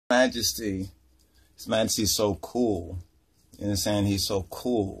Majesty, His Majesty is so cool. You understand? He's so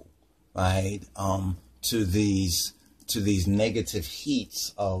cool, right? To these negative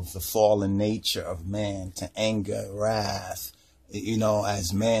heats of the fallen nature of man, to anger, wrath. You know,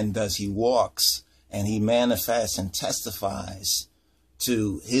 as man does, he walks and he manifests and testifies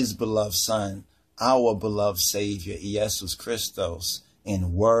to his beloved Son, our beloved Savior, Jesus Christos,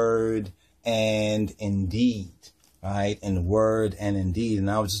 in word and in deed, right? In word and in deed. And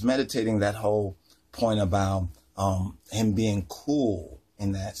I was just meditating that whole point about him being cool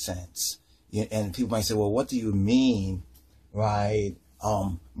in that sense. And people might say, well, what do you mean, right,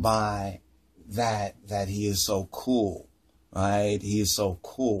 by that he is so cool, right? He is so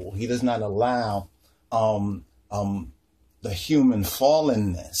cool. He does not allow the human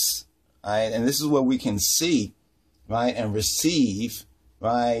fallenness, right? And this is where we can see, right, and receive,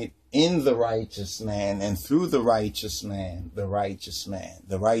 right, in the righteous man and through the righteous man, the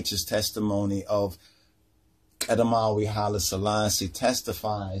righteous testimony of Kadamawi Haile Selassie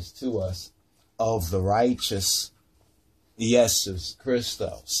testifies to us of the righteous Jesus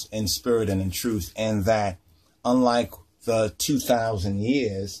Christos in spirit and in truth, and that unlike the 2,000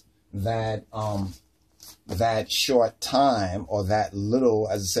 years that that short time, or that little,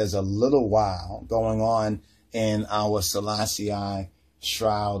 as it says, a little while going on in our Selassie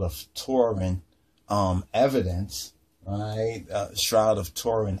Shroud of Turin evidence, right? Shroud of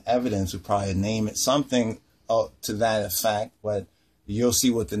Turin evidence, we probably name it something to that effect, but you'll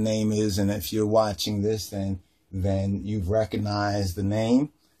see what the name is, and if you're watching this, then you've recognized the name,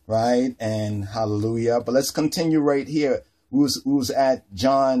 right? And hallelujah. But let's continue right here. We was at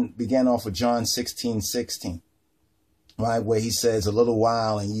John, began off with John 16:16, right? Where he says, a little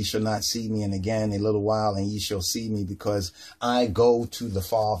while and ye shall not see me, and again, a little while and ye shall see me, because I go to the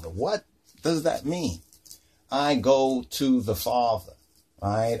Father. What does that mean? I go to the Father,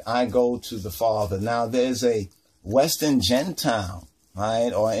 right? I go to the Father. Now, there's a Western Gentile,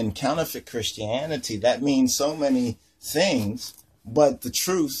 right? Or in counterfeit Christianity, that means so many things, but the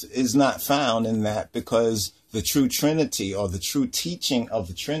truth is not found in that, because the true Trinity, or the true teaching of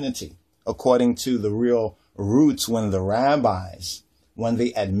the Trinity, according to the real roots, when the rabbis, when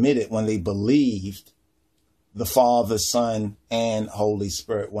they admitted, when they believed the Father, Son, and Holy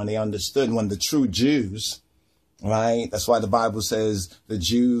Spirit, when they understood, when the true Jews, right? That's why the Bible says the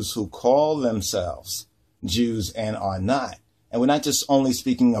Jews who call themselves Jews and are not. And we're not just only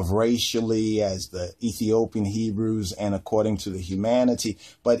speaking of racially as the Ethiopian Hebrews and according to the humanity,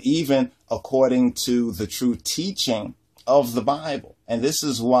 but even according to the true teaching of the Bible. And this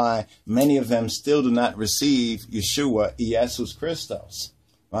is why many of them still do not receive Yeshua, Jesus Christos,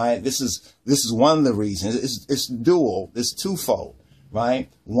 right? This is one of the reasons. It's dual, it's twofold, right?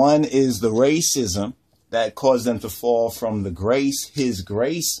 One is the racism that caused them to fall from the grace, his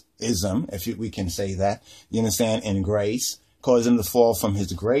graceism, if we can say that, you understand, in grace, caused them to fall from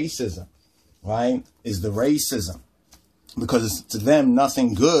his gracism, right, is the racism. Because to them,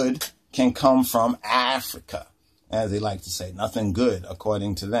 nothing good can come from Africa, as they like to say, nothing good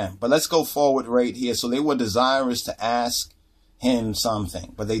according to them. But let's go forward right here. So they were desirous to ask him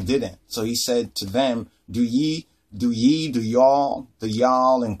something, but they didn't. So he said to them, do y'all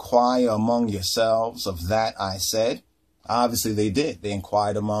inquire among yourselves of that I said? Obviously they did. They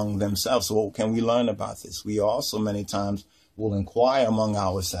inquired among themselves. So what can we learn about this? We also many times will inquire among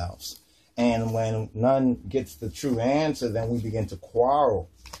ourselves. And when none gets the true answer, then we begin to quarrel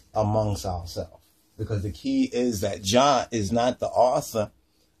amongst ourselves. Because the key is that John is not the author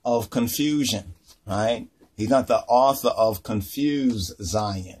of confusion, right? He's not the author of confused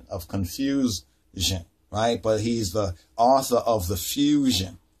Zion, of confusion, right? But he's the author of the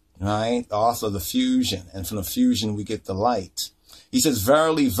fusion, right? The author of the fusion. And from the fusion, we get the light. He says,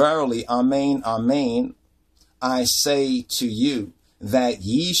 verily, verily, amen, amen, I say to you, that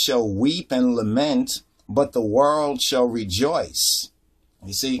ye shall weep and lament, but the world shall rejoice.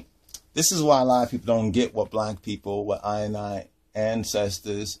 You see, this is why a lot of people don't get what black people, what I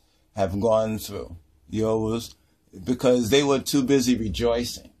ancestors have gone through. Yours, because they were too busy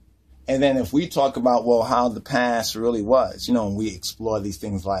rejoicing. And then if we talk about, well, how the past really was, you know, and we explore these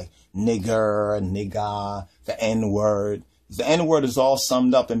things like nigger, nigga, the N-word. The N-word is all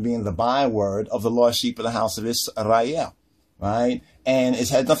summed up in being the byword of the lost sheep of the house of Israel, right? And it's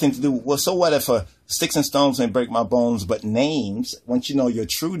had nothing to do, well, so what if sticks and stones may break my bones, but names, once you know your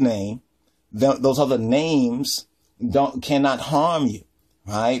true name, those other names cannot harm you,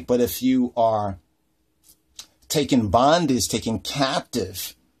 right? But if you are taken bondage, taken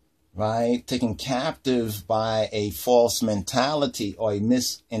captive, right? Taken captive by a false mentality or a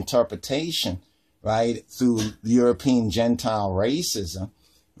misinterpretation, right? Through European Gentile racism,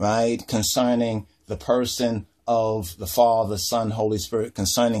 right, concerning the person of the Father, Son, Holy Spirit,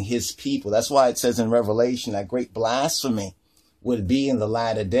 concerning his people. That's why it says in Revelation that great blasphemy would be in the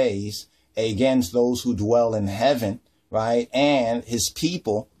latter days against those who dwell in heaven, right, and his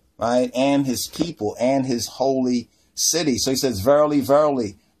people, right, and his people and his holy city. So he says, verily,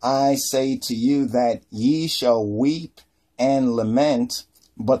 verily, I say to you that ye shall weep and lament,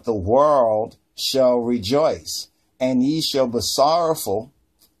 but the world shall rejoice, and ye shall be sorrowful,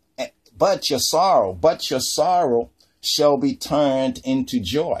 but your sorrow shall be turned into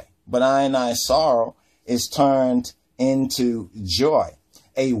joy. But I and I sorrow is turned into joy.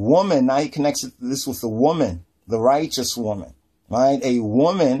 A woman, now he connects this with the woman, the righteous woman, right? A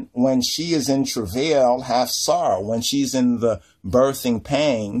woman, when she is in travail, have sorrow. When she's in the birthing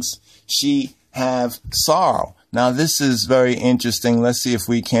pangs, she have sorrow. Now, this is very interesting. Let's see if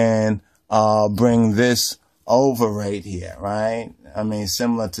we can bring this over right here, right? I mean,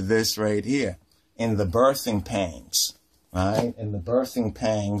 similar to this right here. In the birthing pangs, right? In the birthing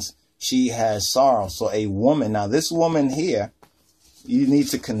pangs, she has sorrow. So a woman, now this woman here, you need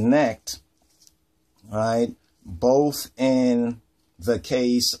to connect, right? Both in the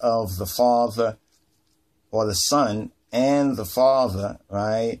case of the Father or the Son and the Father,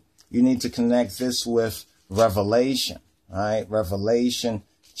 right? You need to connect this with Revelation, right? Revelation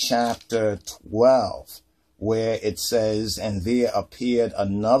chapter 12, where it says, and there appeared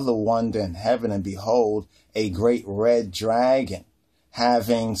another wonder in heaven, and behold, a great red dragon,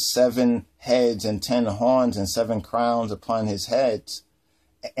 having 7 heads and 10 horns and 7 crowns upon his heads,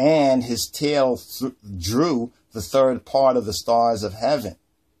 and his tail drew the third part of the stars of heaven.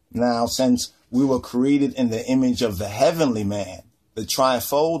 Now, since we were created in the image of the heavenly man, the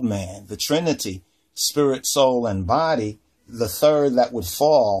trifold man, the Trinity, spirit, soul, and body, the third that would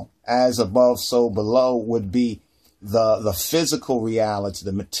fall, as above, so below, would be the physical reality,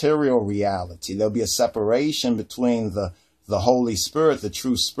 the material reality. There'll be a separation between the Holy Spirit, the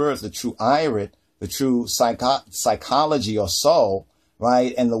true irit, the true psychology or soul,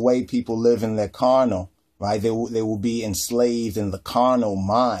 right, and the way people live in their carnal, right? They will be enslaved in the carnal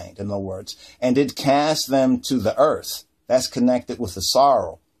mind, in other words. And it cast them to the earth. That's connected with the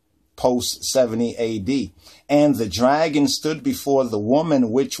sorrow, post 70 AD. And the dragon stood before the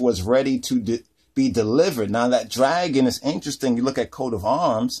woman which was ready to be delivered. Now that dragon is interesting. You look at coat of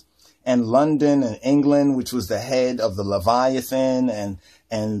arms, and London and England, which was the head of the Leviathan and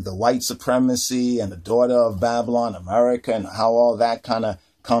the white supremacy and the daughter of Babylon, America, and how all that kind of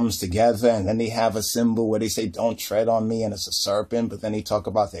comes together. And then they have a symbol where they say, don't tread on me, and it's a serpent. But then they talk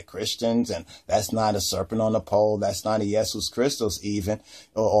about they're Christians, and that's not a serpent on a pole. That's not a Jesus Christos even,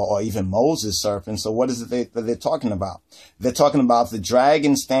 or even Moses serpent. So what is it that they're talking about? They're talking about the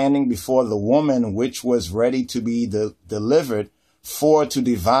dragon standing before the woman which was ready to be delivered, for to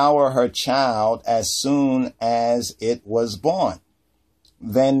devour her child as soon as it was born.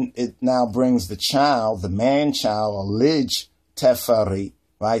 Then it now brings the child, the man-child, or Lij Teferi,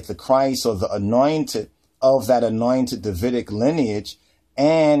 right, the Christ or the anointed of that anointed Davidic lineage.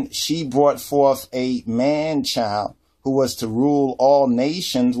 And she brought forth a man-child who was to rule all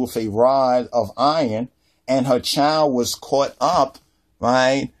nations with a rod of iron. And her child was caught up,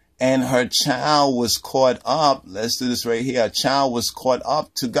 right? And her child was caught up. Let's do this right here. Her child was caught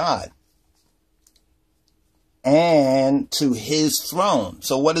up to God and to his throne.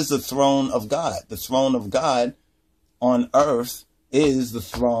 So what is the throne of God? The throne of God on earth is the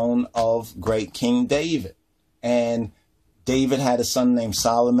throne of great King David. And David had a son named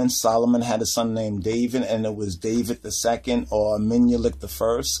Solomon. Solomon had a son named David, and it was David II, or Menelik I,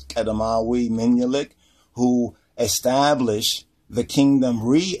 Kedemawi Menelik, who established the kingdom,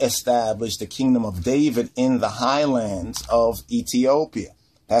 re-established the kingdom of David in the highlands of Ethiopia.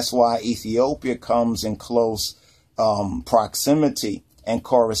 That's why Ethiopia comes in close proximity and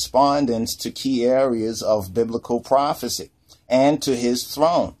correspondence to key areas of biblical prophecy and to his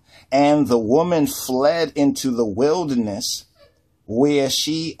throne. And the woman fled into the wilderness, where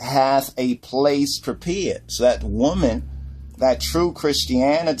she hath a place prepared. So that woman, that true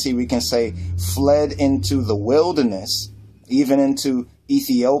Christianity, we can say, fled into the wilderness, even into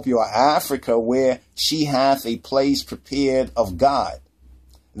Ethiopia or Africa, where she hath a place prepared of God,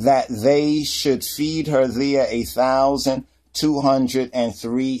 that they should feed her there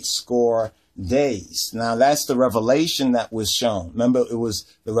 1,260 days. Now that's the revelation that was shown. Remember, it was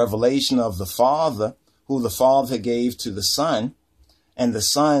the revelation of the Father, who the Father gave to the Son, and the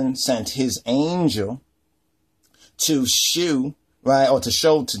Son sent his angel to shew, right, or to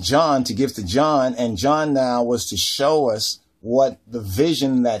show to John, to give to John, and John now was to show us what the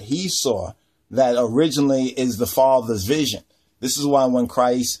vision that he saw, that originally is the Father's vision. This is why when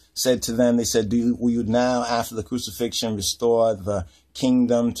Christ said to them, they said, will you now, after the crucifixion, restore the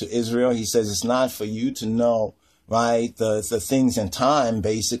kingdom to Israel? He says, it's not for you to know, right, the things in time,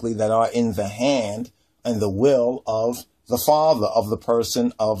 basically, that are in the hand and the will of the Father, of the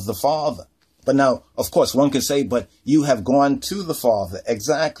person of the Father. But now, of course, one could say, but you have gone to the Father.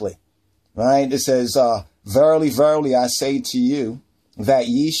 Exactly. Right? It says, verily, verily, I say to you that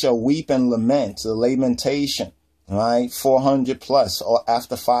ye shall weep and lament, the lamentation, right? 400 plus or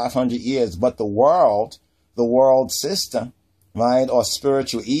after 500 years. But the world system, right? Or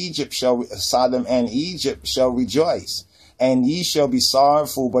spiritual Egypt Sodom and Egypt shall rejoice, and ye shall be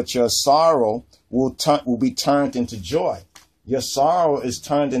sorrowful, but your sorrow will be turned into joy. Your sorrow is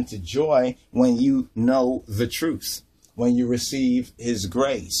turned into joy when you know the truth, when you receive his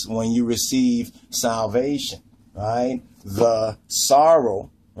grace, when you receive salvation, right? The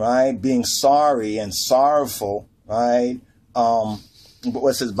sorrow, right? Being sorry and sorrowful, right?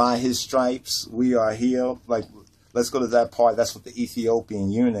 What says, by his stripes we are healed. Like, let's go to that part. That's what the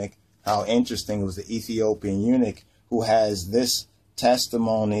Ethiopian eunuch, how interesting it was, the Ethiopian eunuch who has this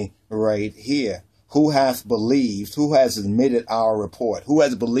testimony right here. Who hath believed, who has admitted our report? Who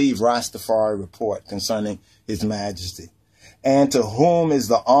has believed Rastafari report concerning his majesty? And to whom is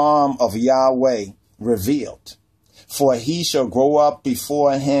the arm of Yahweh revealed? For he shall grow up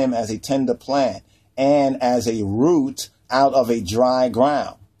before him as a tender plant, and as a root out of a dry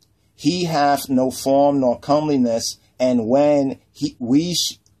ground. He hath no form nor comeliness, and when we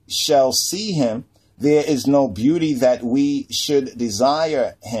shall see him, there is no beauty that we should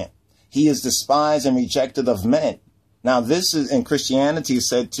desire him. He is despised and rejected of men. Now, this is in Christianity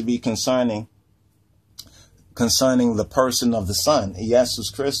said to be concerning the person of the Son, Jesus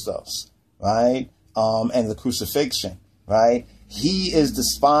Christos, right? And the crucifixion, right? He is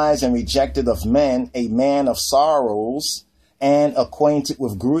despised and rejected of men, a man of sorrows and acquainted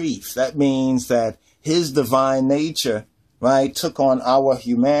with grief. That means that his divine nature, right, took on our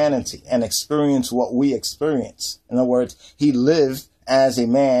humanity and experienced what we experience. In other words, he lived as a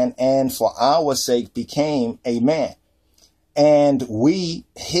man, and for our sake became a man. And we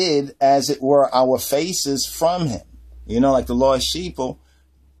hid, as it were, our faces from him. You know, like the lost sheeple,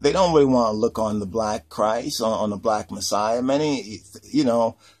 they don't really want to look on the black Christ, on the black Messiah. Many, you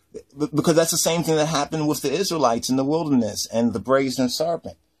know, because that's the same thing that happened with the Israelites in the wilderness and the brazen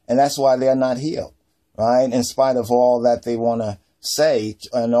serpent. And that's why they're not healed, right? In spite of all that they want to say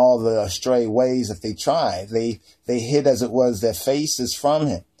and all the astray ways that they tried, they hid, as it was, their faces from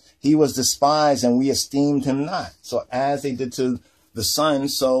him. He was despised and we esteemed him not. So as they did to the Son,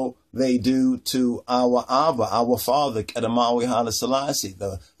 so they do to our Abba, our Father, Kedamawi Haile Selassie,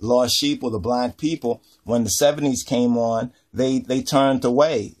 the lost sheep or the black people. When the 70s came on, they turned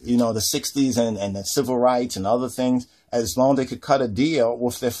away, you know, the 60s and the civil rights and other things, as long as they could cut a deal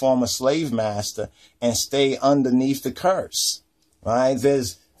with their former slave master and stay underneath the curse. Right?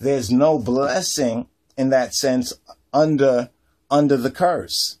 There's no blessing in that sense under the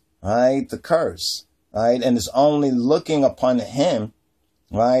curse, right? The curse, right? And it's only looking upon him,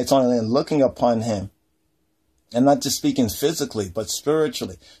 right? It's only looking upon him, and not just speaking physically, but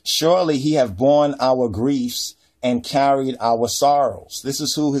spiritually. Surely he have borne our griefs and carried our sorrows. This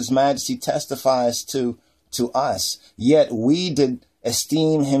is who his majesty testifies to us. Yet we did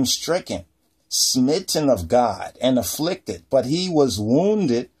esteem him stricken, smitten of God, and afflicted, but he was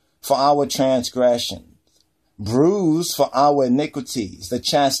wounded for our transgressions, bruised for our iniquities, the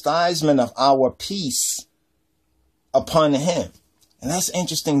chastisement of our peace upon him. And that's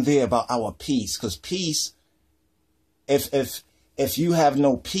interesting there about our peace, because peace, if you have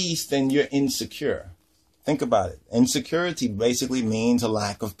no peace, then you're insecure. Think about it. Insecurity basically means a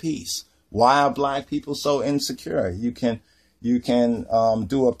lack of peace. Why are black people so insecure? You can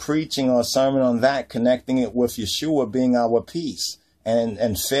do a preaching or a sermon on that, connecting it with Yeshua being our peace,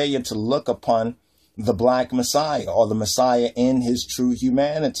 and failure to look upon the black Messiah or the Messiah in his true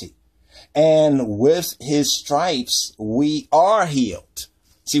humanity. And with his stripes, we are healed.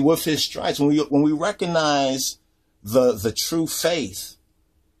 See, with his stripes, when we recognize the true faith,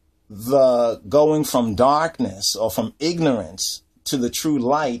 the going from darkness or from ignorance to the true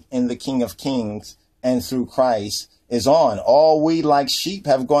light in the King of Kings and through Christ is on. All we like sheep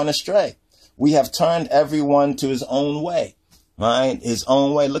have gone astray. We have turned everyone to his own way, right? His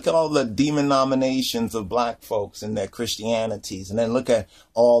own way. Look at all the denominations of black folks and their Christianities. And then look at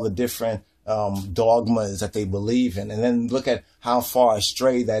all the different dogmas that they believe in. And then look at how far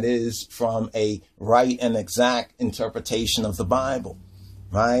astray that is from a right and exact interpretation of the Bible,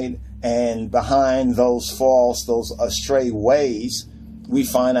 right? And behind those false, those astray ways, we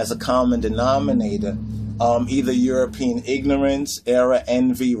find as a common denominator either European ignorance, error,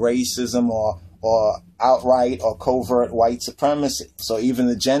 envy, racism, or outright or covert white supremacy. So even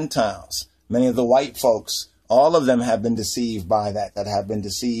the Gentiles, many of the white folks, all of them have been deceived by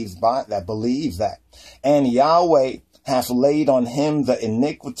that believe that. And Yahweh hath laid on him the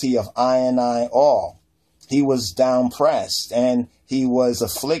iniquity of I and I all. He was downpressed and he was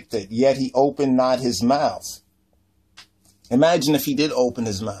afflicted, yet he opened not his mouth. Imagine if he did open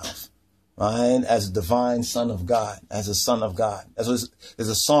his mouth, right? As a divine son of God, as a son of God. There's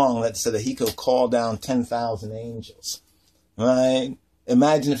a song that said that he could call down 10,000 angels, right?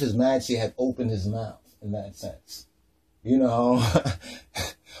 Imagine if his majesty had opened his mouth in that sense,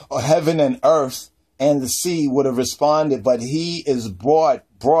 or heaven and earth and the sea would have responded, but he is brought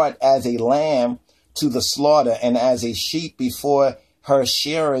as a lamb to the slaughter, and as a sheep before her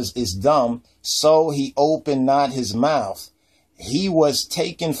shearers is dumb, so he opened not his mouth. He was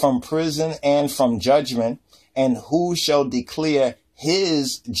taken from prison and from judgment, and who shall declare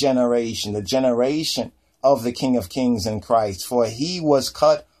his generation, the generation of the King of Kings in Christ? For he was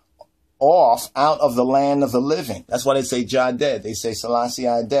cut off out of the land of the living. That's why they say Jah dead. They say Selassie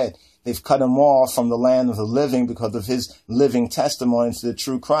I dead. They've cut him off from the land of the living because of his living testimony to the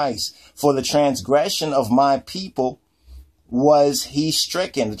true Christ. For the transgression of my people was he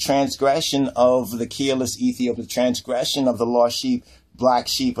stricken. The transgression of the keyless Ethiopia, the transgression of the lost sheep, black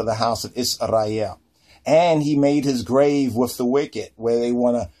sheep of the house of Israel. And he made his grave with the wicked, where they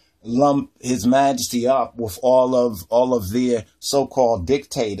want to lump his majesty up with all of their so-called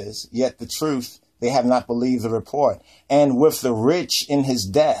dictators. Yet the truth, they have not believed the report. And with the rich in his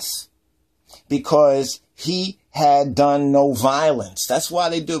death, because he had done no violence. That's why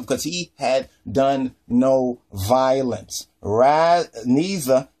they do it, because he had done no violence.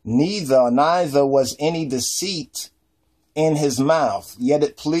 Neither was any deceit in his mouth. Yet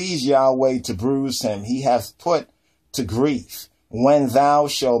it pleased Yahweh to bruise him. He hath put to grief. When thou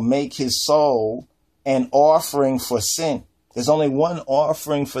shalt make his soul an offering for sin. There's only one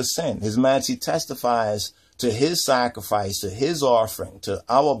offering for sin. His majesty testifies to his sacrifice, to his offering, to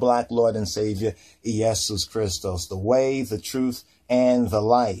our black Lord and Savior, Jesus Christos, the way, the truth, and the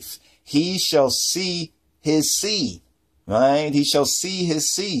life. He shall see his seed, right? He shall see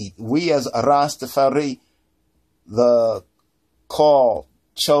his seed. We as Rastafari, the called,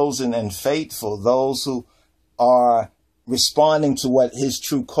 chosen, and faithful, those who are responding to what his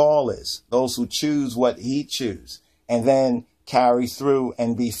true call is, those who choose what he chooses, and then carry through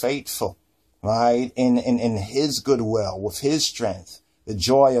and be faithful, right? In his goodwill, with his strength. The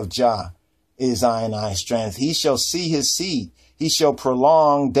joy of Jah is I and I strength. He shall see his seed. He shall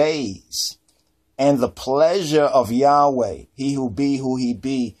prolong days. And the pleasure of Yahweh, he who be who he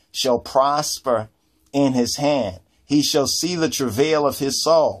be, shall prosper in his hand. He shall see the travail of his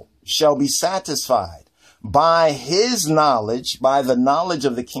soul, shall be satisfied. By his knowledge, by the knowledge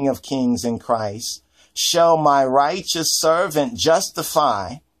of the King of Kings in Christ, shall my righteous servant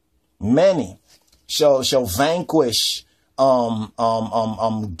justify many, shall vanquish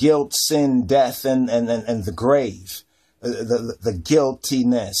guilt, sin, death, and the grave, the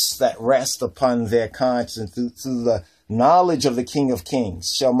guiltiness that rests upon their conscience. Through the knowledge of the King of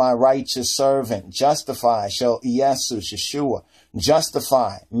Kings shall my righteous servant justify, shall Yeshua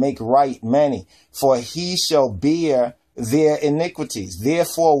justify, make right many, for he shall bear their iniquities.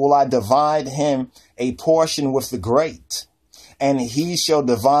 Therefore will I divide him a portion with the great, and he shall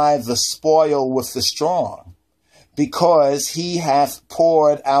divide the spoil with the strong, because he hath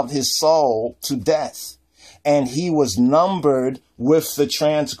poured out his soul to death, and he was numbered with the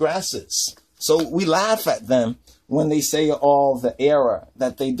transgressors. So we laugh at them when they say all the error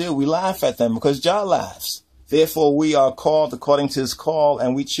that they do. We laugh at them because Jah laughs. Therefore, we are called according to his call,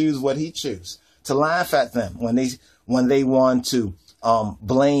 and we choose what he chooses. To laugh at them when they want to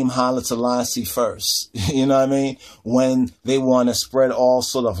blame Haile Selassie first. You know what I mean? When they want to spread all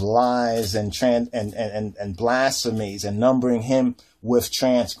sort of lies and blasphemies and numbering him with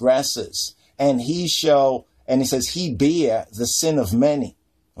transgressors. And he says he bear the sin of many.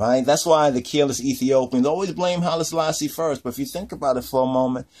 Right? That's why the careless Ethiopians always blame Haile Selassie first. But if you think about it for a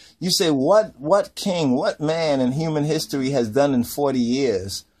moment, you say, what king, what man in human history has done in 40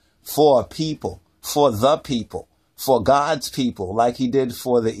 years for people, for the people, for God's people, like he did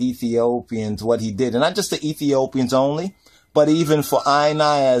for the Ethiopians, what he did. And not just the Ethiopians only, but even for I and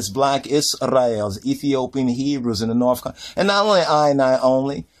I as black Israels, Ethiopian Hebrews in the North. And not only I and I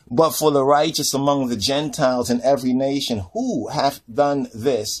only, but for the righteous among the Gentiles in every nation who have done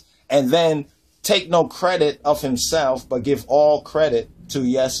this, and then take no credit of himself, but give all credit to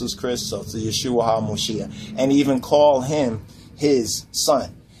Jesus Christos, to Yeshua HaMashiach, and even call him his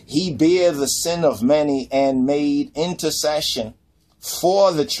son. He bare the sin of many and made intercession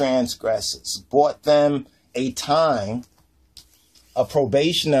for the transgressors, bought them a time, a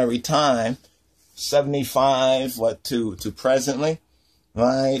probationary time, 75, to presently,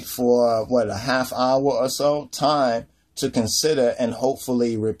 right? For a half hour or so time to consider and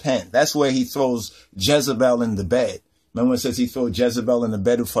hopefully repent. That's where he throws Jezebel in the bed. Remember it says he throws Jezebel in the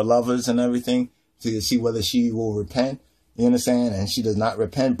bed for lovers and everything to see whether she will repent. You understand? And she does not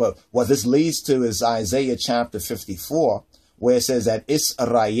repent. But what this leads to is Isaiah chapter 54, where it says that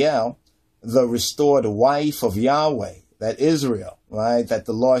Israel, the restored wife of Yahweh, that Israel, right, that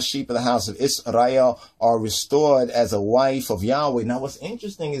the lost sheep of the house of Israel are restored as a wife of Yahweh. Now, what's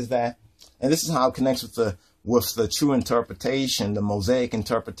interesting is that, and this is how it connects with the true interpretation, the Mosaic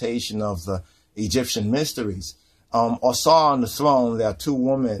interpretation of the Egyptian mysteries. Or saw on the throne, there are two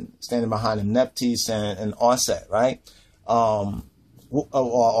women standing behind him, Nephthys and Osset, right? Or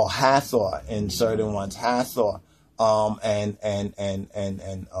Hathor in certain ones, Hathor, and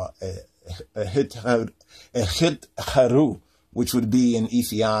Echit-Haru, which would be in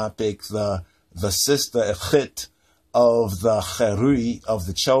Ethiopic, the sister Echit of the Cherui, of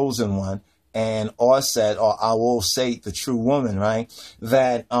the chosen one, and Osset, or I will say the true woman, right?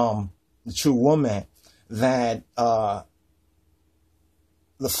 That, the true woman, that the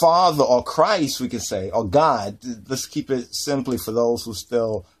Father, or Christ, we could say, or God, let's keep it simply for those who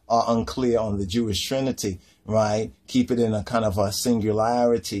still are unclear on the Jewish Trinity, right? Keep it in a kind of a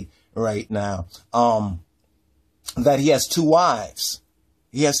singularity right now. That he has two wives.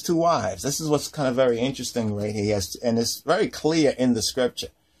 He has two wives. This is what's kind of very interesting right here. And it's very clear in the scripture.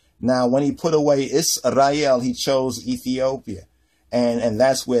 Now, when he put away Israel, he chose Ethiopia. And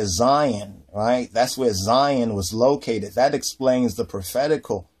that's where Zion, right? That's where Zion was located. That explains the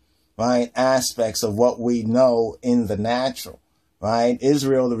prophetical, right, aspects of what we know in the natural, right?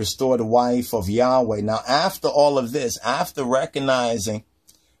 Israel, the restored wife of Yahweh. Now, after all of this, after recognizing,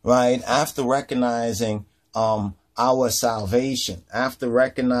 right, our salvation, after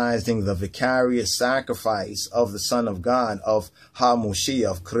recognizing the vicarious sacrifice of the Son of God, of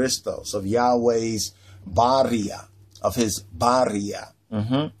HaMoshiach, of Christos, of Yahweh's Baria, of his Baria.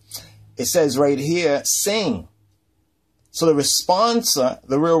 It says right here, sing. So the responser,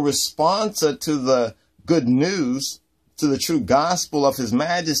 the real responser to the good news, to the true gospel of his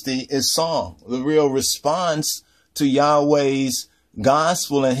majesty is song. The real response to Yahweh's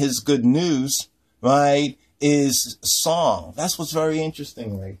gospel and his good news, right, is song. That's what's very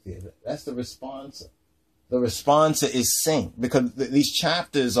interesting right there. That's the responser. The responser is sing, because these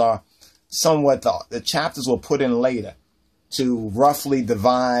chapters are somewhat, the chapters were put in later to roughly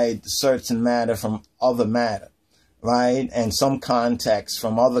divide certain matter from other matter, right? And some context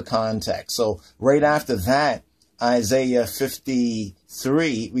from other context. So right after that, Isaiah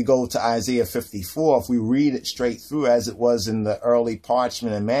 53, we go to Isaiah 54. If we read it straight through as it was in the early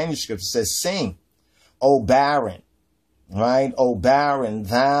parchment and manuscripts, it says, sing, O barren, right? O barren,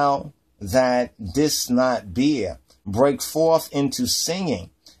 thou that didst not bear, break forth into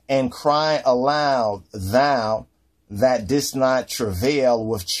singing and cry aloud, thou that didst not travail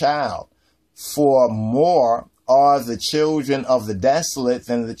with child. For more are the children of the desolate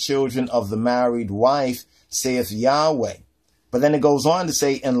than the children of the married wife, saith Yahweh. But then it goes on to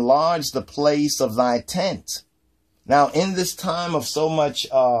say, enlarge the place of thy tent. Now, in this time of so much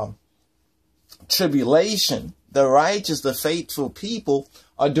tribulation, the righteous, the faithful people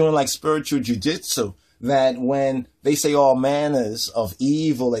are doing like spiritual jujitsu, that when they say all manners of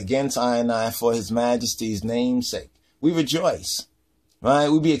evil against I and I for his majesty's namesake, we rejoice, right?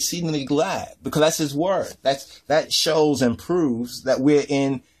 We be exceedingly glad, because that's his word. That shows and proves that we're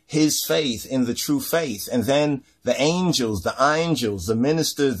in his faith, in the true faith. And then the angels, the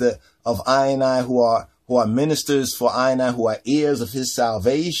ministers of I and I who are ministers for I and I, who are heirs of his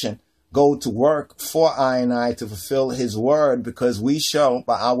salvation, go to work for I and I to fulfill his word, because we show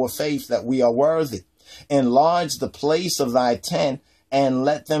by our faith that we are worthy. Enlarge the place of thy tent, and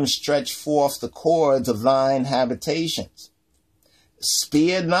let them stretch forth the cords of thine habitations.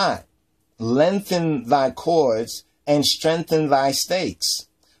 Spare not, lengthen thy cords, and strengthen thy stakes.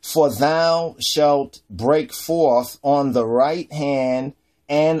 For thou shalt break forth on the right hand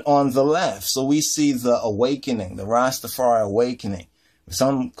and on the left. So we see the awakening, the Rastafari awakening.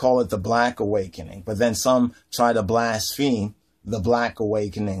 Some call it the Black Awakening, but then some try to blaspheme the Black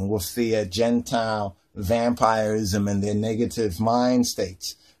Awakening with their Gentile vampirism and their negative mind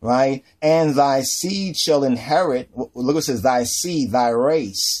states, right? And thy seed shall inherit, look, it says thy seed, thy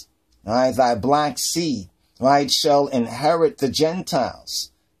race, right? Thy black seed, right, shall inherit the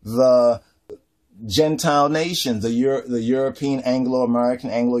Gentiles, the Gentile nations, the European, Anglo-American,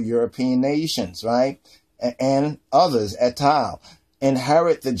 Anglo-European nations, right? And others, et al.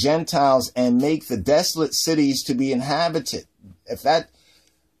 Inherit the Gentiles and make the desolate cities to be inhabited. If that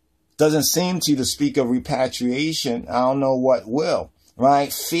doesn't seem to you to speak of repatriation, I don't know what will,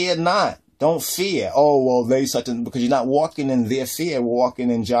 right? Fear not. Don't fear. Oh, well, they such a, because you're not walking in their fear, we're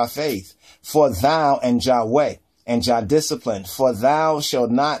walking in Jah faith. For thou and Jah way and Jah discipline, for thou shalt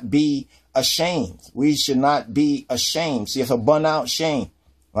not be ashamed. We should not be ashamed. So you have to burn out shame,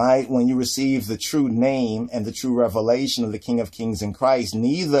 right? When you receive the true name and the true revelation of the King of Kings in Christ,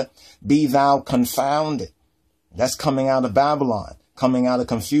 neither be thou confounded. That's coming out of Babylon, coming out of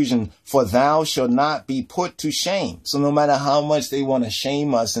confusion. For thou shalt not be put to shame. So no matter how much they want to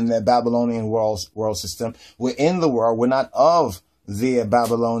shame us in their Babylonian world system, we're in the world. We're not of their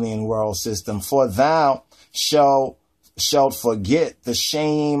Babylonian world system. For thou shalt forget the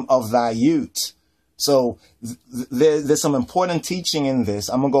shame of thy youth. So there's some important teaching in this.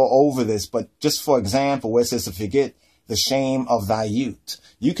 I'm going to go over this, but just for example, where it says to forget the shame of thy youth,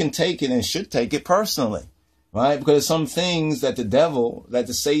 you can take it and should take it personally, right? Because there's some things that the devil, that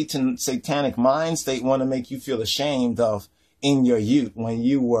the satanic mind state want to make you feel ashamed of in your youth, when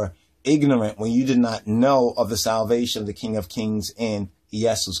you were ignorant, when you did not know of the salvation of the King of Kings in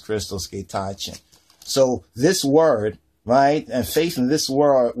Jesus Christos Getachin. So this word, right, and faith in this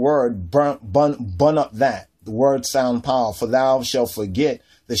word bun up that. The word sound powerful. For thou shalt forget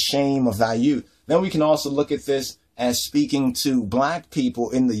the shame of thy youth. Then we can also look at this as speaking to black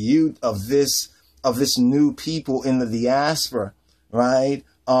people in the youth of this new people in the diaspora, right?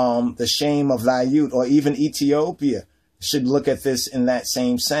 The shame of thy youth, or even Ethiopia should look at this in that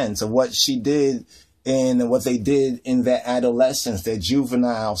same sense of what she did and what they did in their adolescence, their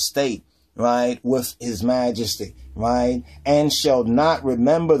juvenile state, right, with his majesty, right? And shall not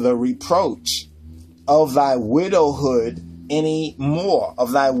remember the reproach of thy widowhood any more,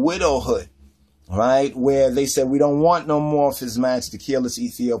 of thy widowhood, right? Where they said, we don't want no more of his majesty, kill us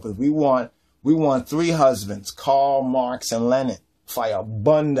Ethiopians. We want 3 husbands, Karl Marx and Lenin. Fire,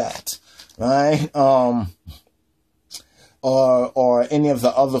 bun that, right? Or any of the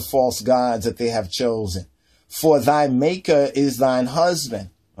other false gods that they have chosen. For thy maker is thine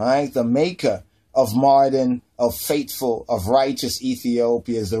husband, right? The maker of modern, of faithful, of righteous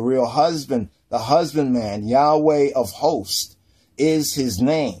Ethiopia is the real husband, the husbandman. Yahweh of hosts is his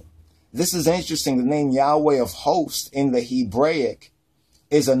name. This is interesting. The name Yahweh of hosts in the Hebraic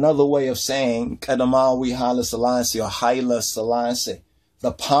is another way of saying Kadamawi Haile Selassie or Haile Selassie.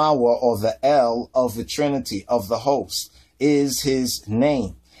 The power or the El of the Trinity of the host is his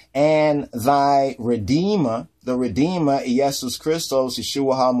name. And thy Redeemer, the Redeemer, Jesus Christos,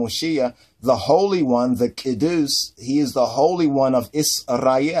 Yeshua HaMoshiach, the Holy One, the Kiddush, he is the Holy One of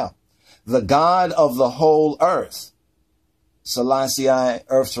Israel, the God of the whole earth. Selassie,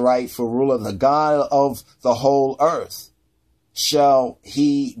 earth's rightful ruler, the God of the whole earth, shall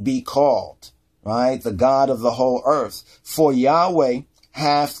he be called, right? The God of the whole earth. For Yahweh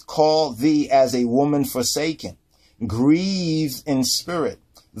hath called thee as a woman forsaken, grieved in spirit,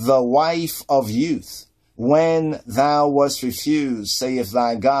 the wife of youth, when thou wast refused, saith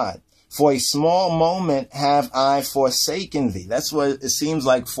thy God. For a small moment have I forsaken thee. That's what it seems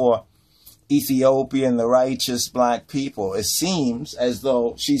like for Ethiopia and the righteous black people. It seems as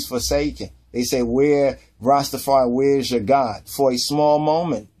though she's forsaken. They say, where, Rastafari, where's your God? For a small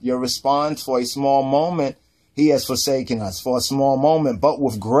moment, your response, for a small moment, he has forsaken us. For a small moment, but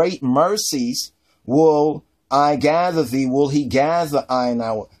with great mercies will I gather thee, will he gather I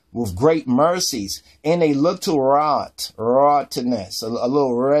now with great mercies. And they look to rottenness, a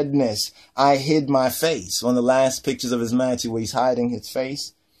little redness. I hid my face. One of the last pictures of his majesty where he's hiding his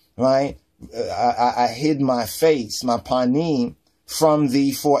face, right? I hid my face, my panim, from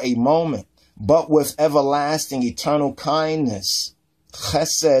thee for a moment. But with everlasting eternal kindness,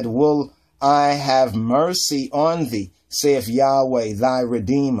 chesed, will I have mercy on thee, saith Yahweh, thy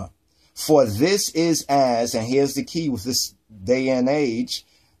Redeemer. For this is as, and here's the key with this day and age,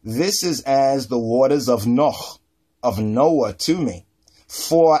 this is as the waters of Noah to me.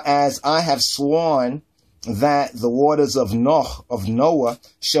 For as I have sworn that the waters of Noah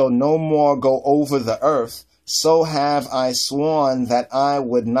shall no more go over the earth, so have I sworn that I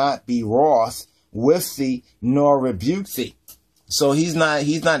would not be wroth with thee nor rebuke thee. So he's not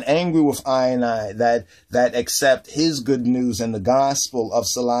angry with I and I that accept his good news and the gospel of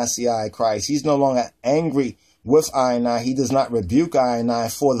Selassie I Christ. He's no longer angry with I and I. He does not rebuke I and I.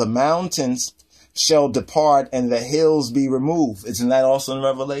 For the mountains shall depart and the hills be removed. Isn't that also in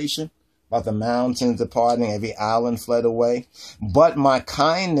Revelation? about the mountains departing, every island fled away. But my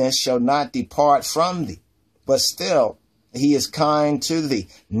kindness shall not depart from thee, but still he is kind to thee.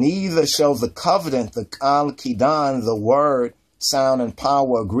 Neither shall the covenant, the Al-Kidan, the word, sound and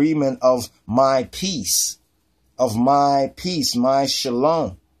power, agreement of my peace, my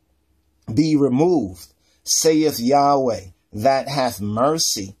shalom, be removed, saith Yahweh, that hath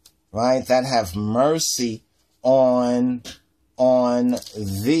mercy, right? That hath mercy on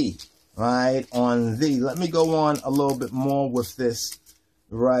thee, right? On thee. Let me go on a little bit more with this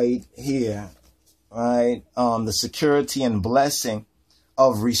right here, right? The security and blessing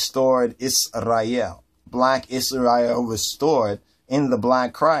of restored Israel. Black Israel restored in the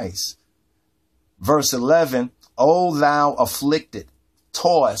Black Christ. Verse 11, O thou afflicted,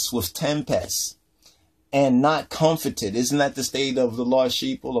 tossed with tempests, and not comforted. Isn't that the state of the lost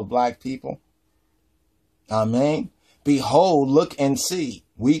sheeple of black people? Amen. Behold, look and see.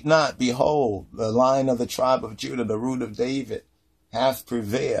 Weep not. Behold, the Lion of the tribe of Judah, the root of David, hath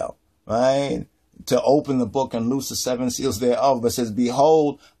prevailed, right? To open the book and loose the 7 seals thereof. But it says,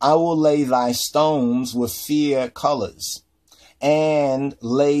 behold, I will lay thy stones with fair colors, and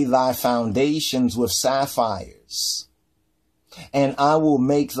lay thy foundations with sapphires. And I will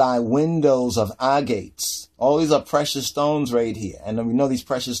make thy windows of agates. All these are precious stones right here. And we know these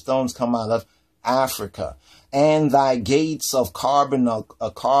precious stones come out of Africa. And thy gates of carbuncles,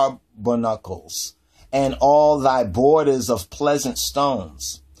 and all thy borders of pleasant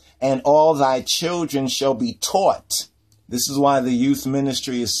stones. And all thy children shall be taught. This is why the youth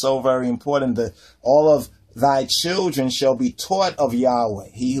ministry is so very important. All of thy children shall be taught of Yahweh,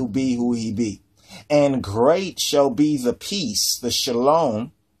 he who be who he be. And great shall be the peace, the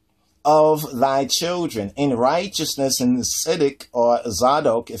shalom, of thy children. In righteousness, in the Siddiq, or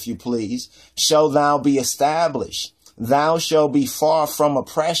Zadok, if you please, shall thou be established. Thou shalt be far from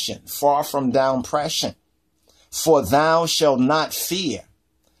oppression, far from downpression. For thou shalt not fear,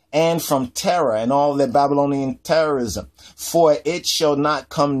 and from terror and all the Babylonian terrorism. For it shall not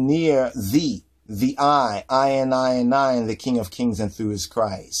come near thee. The I, and the King of Kings, and through his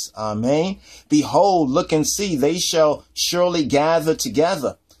Christ. Amen. Behold, look and see, they shall surely gather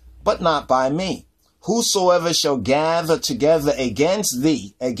together, but not by me. Whosoever shall gather together against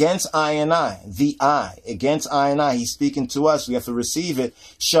thee, against I, the I, against I, he's speaking to us, we have to receive it,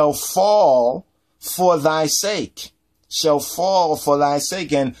 shall fall for thy sake. Shall fall for thy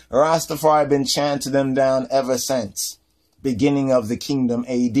sake. And Rastafari been chanting them down ever since. Beginning of the kingdom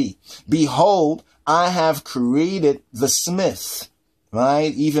AD. Behold, I have created the smith,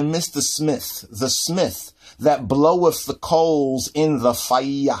 right? Even Mr. Smith, the smith that bloweth the coals in the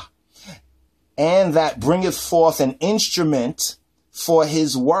fire, and that bringeth forth an instrument for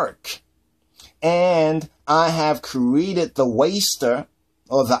his work. And I have created the waster,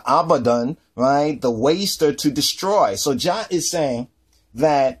 or the Abaddon, right? The waster to destroy. So Jah is saying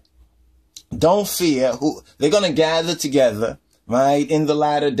that don't fear, they're going to gather together, right, in the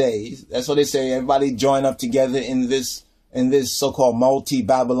latter days. That's what they say. Everybody join up together in this so-called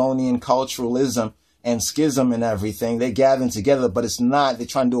multi-Babylonian culturalism and schism and everything. They're gathering together, but it's not. They're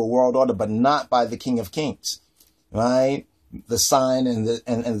trying to do a world order, but not by the King of Kings, right? The sign and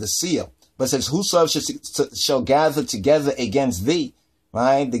the seal. But it says, whosoever shall gather together against thee,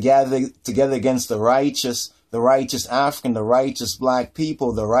 right? They gather together against the righteous African, the righteous black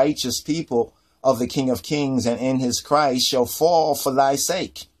people, the righteous people of the King of Kings, and in his Christ shall fall for thy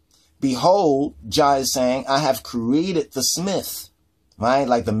sake. Behold, Jah is saying, I have created the smith, right?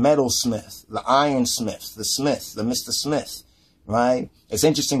 Like the metalsmith, the ironsmith, the smith, the Mr. Smith, right? It's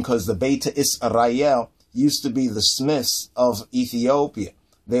interesting because the Beta Israel used to be the smiths of Ethiopia.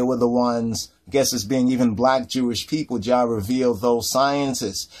 They were the ones, I guess as being even black Jewish people, Jah revealed those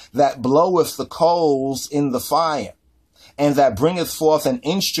sciences that bloweth the coals in the fire, and that bringeth forth an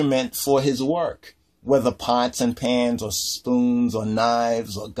instrument for his work, whether pots and pans or spoons or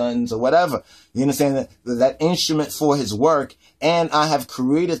knives or guns or whatever. You understand that instrument for his work. And I have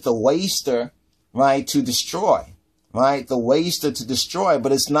created the waster, right, to destroy, right? The waster to destroy,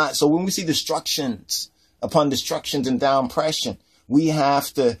 but it's not. So when we see destructions upon destructions and downpression, we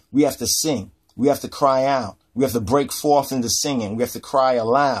have to sing. We have to cry out. We have to break forth into singing. We have to cry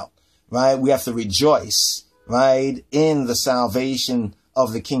aloud, right? We have to rejoice, right, in the salvation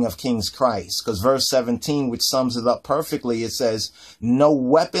of the King of Kings Christ. Because verse 17, which sums it up perfectly, it says, no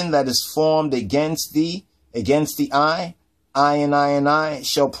weapon that is formed against thee, against the I,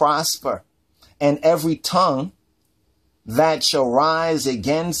 shall prosper. And every tongue that shall rise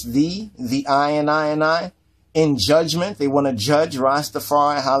against thee, the I, in judgment, they want to judge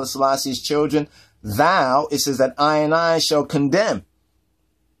Rastafari, Haile Selassie's children. Thou, it says that I shall condemn.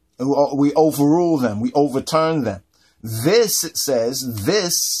 We overrule them. We overturn them. This, it says,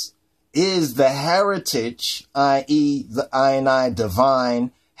 this is the heritage, i.e. the I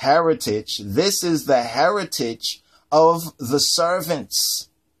divine heritage. This is the heritage of the servants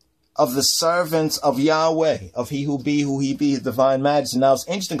of Yahweh, of he who he be, his divine majesty. Now it's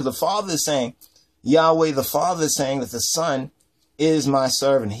interesting because the Father is saying, Yahweh, the Father is saying that the Son is my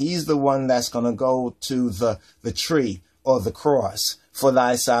servant. He's the one that's going to go to the tree or the cross for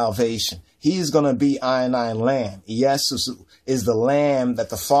thy salvation. He's going to be I lamb. Jesus is the lamb that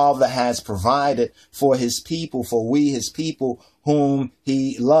the Father has provided for his people, for we, his people, whom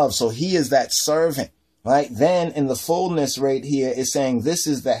he loves. So he is that servant. Right then, in the fullness right here is saying this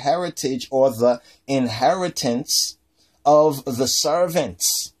is the heritage or the inheritance of the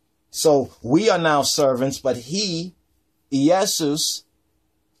servants. So we are now servants, but he, Jesus,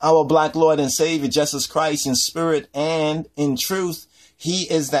 our black Lord and Savior, Jesus Christ, in spirit and in truth, he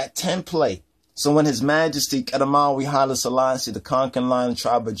is that template. So when His Majesty Kadamawi Haile Selassie, the conquering Lion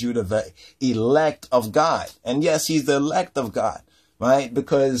tribe of Judah, the elect of God, and yes, he's the elect of God. Right?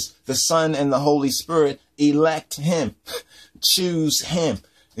 Because the Son and the Holy Spirit elect him, choose him.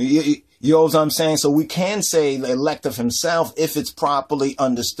 You know what I'm saying? So we can say the elect of himself if it's properly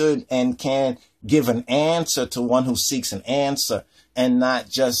understood and can give an answer to one who seeks an answer and not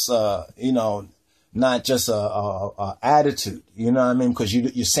just, not just a attitude. You know what I mean? Because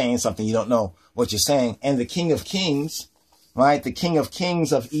you're saying something, you don't know what you're saying. And the King of Kings, right? The King of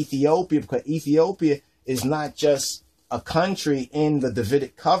Kings of Ethiopia, because Ethiopia is not just a country in the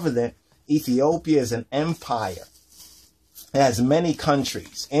Davidic covenant. Ethiopia is an empire. It has many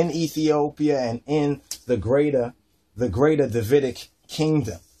countries in Ethiopia and in the greater Davidic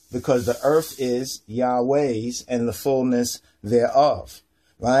kingdom, because the earth is Yahweh's and the fullness thereof.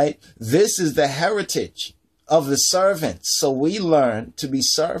 Right? This is the heritage of the servants. So we learn to be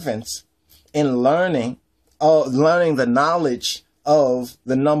servants in learning the knowledge of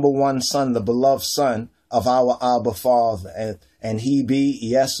the number one Son, the beloved Son of our Abba Father, and he be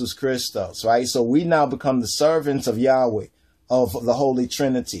Jesus Christos, right? So we now become the servants of Yahweh, of the Holy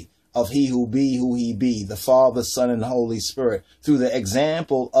Trinity, of he who be, the Father, Son, and Holy Spirit, through the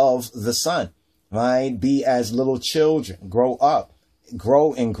example of the Son, right? Be as little children, grow up,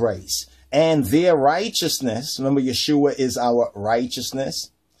 grow in grace, and their righteousness, remember Yeshua is our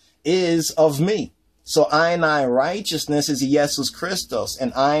righteousness, is of me. So I righteousness is Jesus Christos,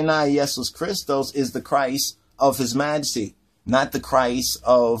 and I Jesus Christos is the Christ of His Majesty, not the Christ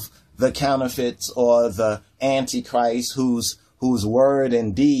of the counterfeits or the Antichrist whose word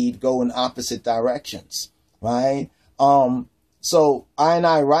and deed go in opposite directions, right? So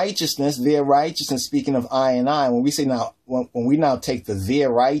I righteousness, their righteousness, speaking of I, when we say now, when we now take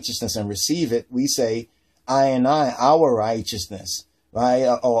their righteousness and receive it, we say I, our righteousness, right?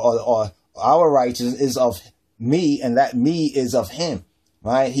 Or our righteousness is of me, and that me is of him,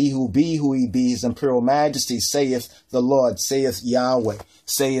 right? He who be, his imperial majesty, saith the Lord, saith Yahweh,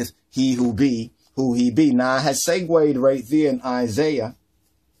 saith he who be, who he be. Now I had segued right there in Isaiah,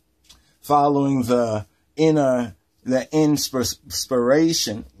 following the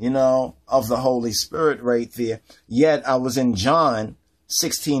inspiration, of the Holy Spirit right there. Yet I was in John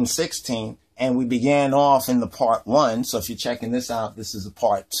 16:16, and we began off in the part 1. So if you're checking this out, this is a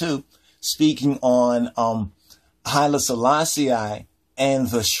part 2. Speaking on Haile Selassie and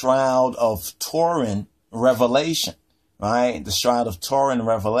the Shroud of Turin revelation, right? The Shroud of Turin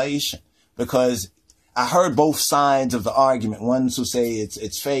revelation. Because I heard both sides of the argument. Ones who say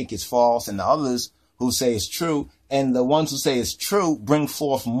it's fake, it's false, and the others who say it's true. And the ones who say it's true bring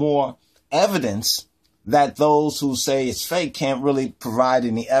forth more evidence that those who say it's fake can't really provide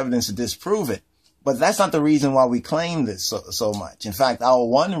any evidence to disprove it. But that's not the reason why we claim this so much. In fact, our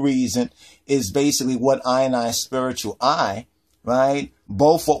one reason is basically what I spiritual eye, right?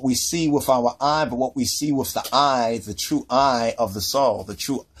 Both what we see with our eye, but what we see with the eye, the true eye of the soul, the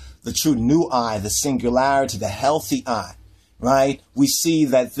true new eye, the singularity, the healthy eye, right? We see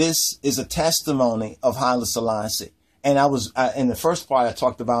that this is a testimony of Haile Selassie. And I was, in the first part, I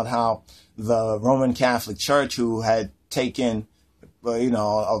talked about how the Roman Catholic Church, who had taken,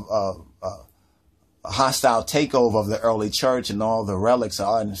 a hostile takeover of the early church and all the relics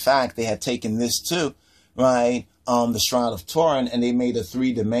are, in fact, they had taken this too, right? The Shroud of Turin, and they made a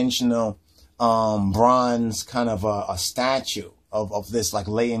 3-dimensional bronze kind of a statue of this, like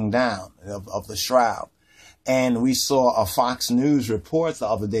laying down of the shroud. And we saw a Fox News report the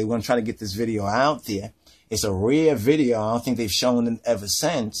other day. We're going to try to get this video out there. It's a rare video. I don't think they've shown it ever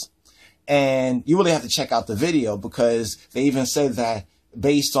since. And you really have to check out the video, because they even said that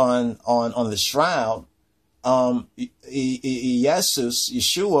based on the shroud, Yeshua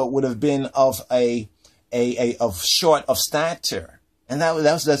would have been of of short of stature. And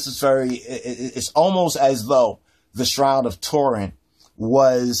that's just very, it's almost as though the Shroud of Turin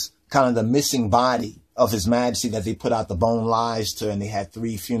was kind of the missing body of His Majesty that they put out the bone lies to, and they had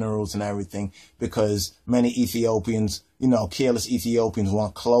 3 funerals and everything, because many Ethiopians, careless Ethiopians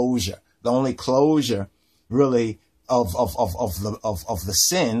want closure. The only closure really of the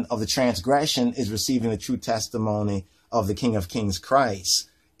sin, of the transgression, is receiving the true testimony of the King of Kings Christ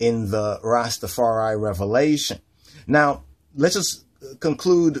in the Rastafari revelation. Now, let's just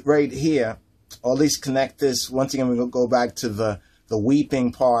conclude right here, or at least connect this. Once again, we're going to go back to the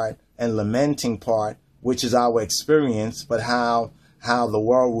weeping part and lamenting part, which is our experience, but how the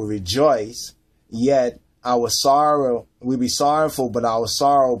world will rejoice, yet our sorrow, we'll be sorrowful, but our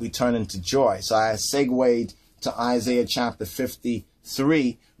sorrow will be turned into joy. So I segued to Isaiah chapter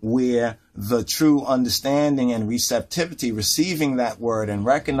 53, where the true understanding and receptivity, receiving that word and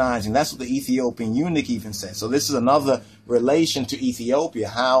recognizing, that's what the Ethiopian eunuch even said. So this is another relation to Ethiopia.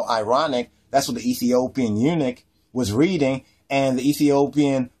 How ironic. That's what the Ethiopian eunuch was reading. And the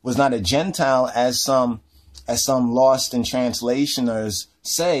Ethiopian was not a Gentile, as some lost in translationers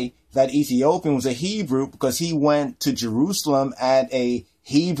say. That Ethiopian was a Hebrew, because he went to Jerusalem at a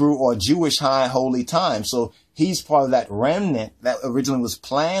Hebrew or Jewish high holy time. So he's part of that remnant that originally was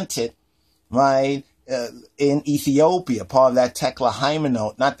planted, right, in Ethiopia, part of that Tekla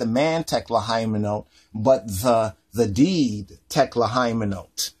Hymenot, not the man Tekla Hymenot, but the deed Tekla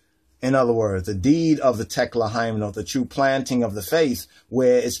Hymenot. In other words, the deed of the Tekla Hymenot, the true planting of the faith,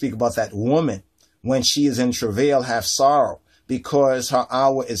 where it speaks about that woman, when she is in travail, have sorrow, because her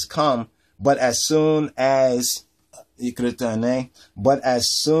hour is come. But as soon as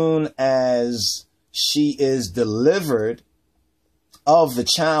she is delivered of the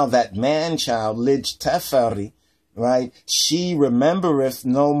child, that man child, Lij Teferi, right, she remembereth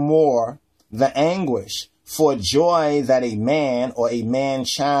no more the anguish, for joy that a man or a man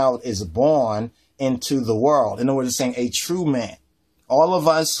child is born into the world. In other words, it's saying a true man. All of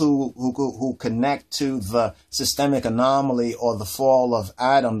us who connect to the systemic anomaly, or the fall of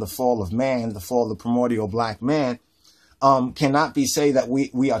Adam, the fall of man, the fall of the primordial black man, cannot be say that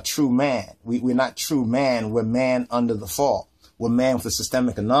we are true man. We're not true man. We're man under the fall. We're man with a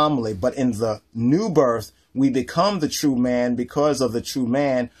systemic anomaly. But in the new birth, we become the true man because of the true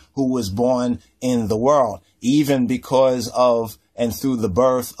man who was born in the world, even because of and through the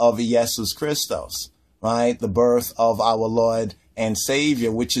birth of Jesus Christos, right? The birth of our Lord and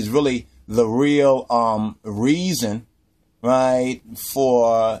Savior, which is really the real reason, right,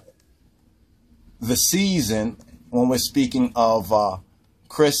 for the season when we're speaking of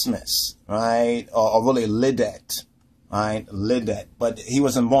Christmas, right, or really Lidet, right, Lidet. But he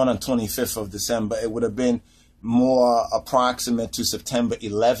wasn't born on 25th of December. It would have been more approximate to September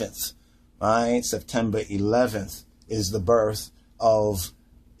 11th, right? September 11th is the birth of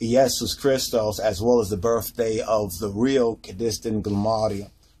Jesus Christos, as well as the birthday of the real Kedistin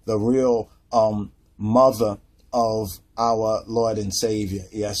Glmaria, the real mother of our Lord and Savior,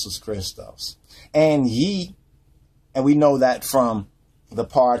 Jesus Christos. And we know that from the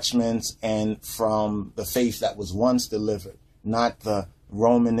parchments and from the faith that was once delivered, not the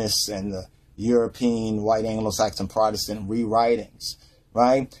Romanists and the European white Anglo-Saxon Protestant rewritings,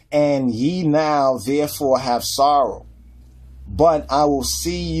 right? And ye now therefore have sorrow, but I will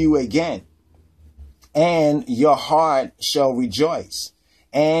see you again, and your heart shall rejoice,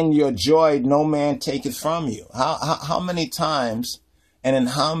 and your joy no man taketh from you. How many times and in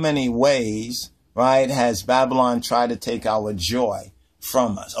how many ways, right, has Babylon tried to take our joy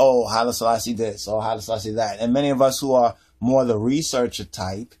from us? Oh, Haile Selassie this, oh, Haile Selassie that. And many of us who are more the researcher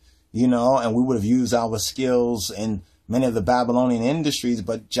type, and we would have used our skills in many of the Babylonian industries,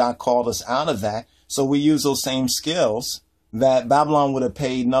 but Jah called us out of that. So we use those same skills that Babylon would have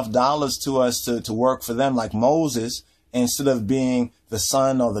paid enough dollars to us to work for them, like Moses, instead of being the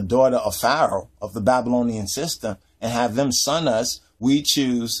son or the daughter of Pharaoh of the Babylonian system and have them son us. We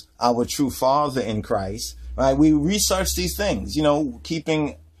choose our true father in Christ, right? We research these things,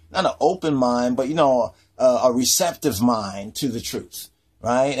 keeping not an open mind, but, a receptive mind to the truth,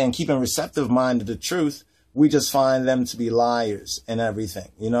 right? And keeping a receptive mind to the truth, we just find them to be liars and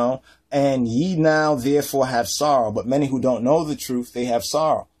everything, And ye now therefore have sorrow, but many who don't know the truth, they have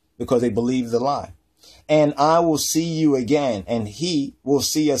sorrow because they believe the lie. And I will see you again, and he will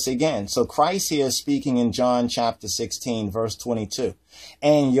see us again. So Christ here is speaking in John chapter 16, verse 22.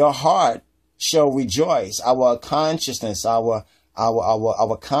 And your heart shall rejoice. Our consciousness, our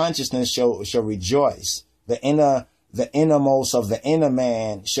consciousness shall rejoice. The innermost of the inner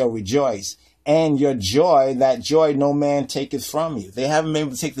man shall rejoice. and your joy, that joy no man taketh from you. They haven't been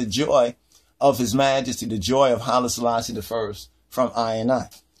able to take the joy of His Majesty, the joy of Haile Selassie I from I and I,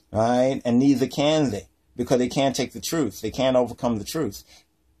 right? And neither can they, because they can't take the truth. They can't overcome the truth.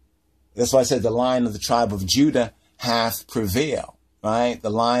 That's why I said the Lion of the tribe of Judah hath prevailed, right? The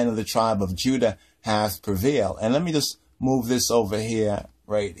Lion of the tribe of Judah hath prevailed. And let me just move this over here,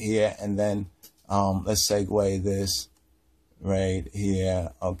 right here, and then let's segue this right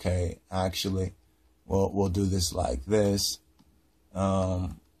here. Okay, actually, we'll do this like this.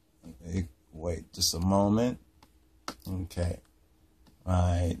 Wait just a moment. Okay,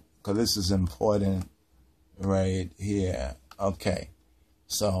 right, because this is important right here. Okay,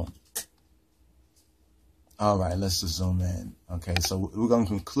 so all right, let's just zoom in. Okay, so we're going to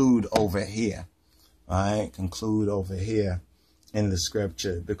conclude over here. All right, conclude over here in the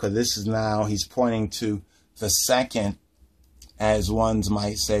scripture, because this is now, he's pointing to the second, as ones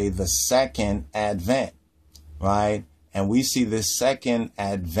might say, the second advent, right? And we see this second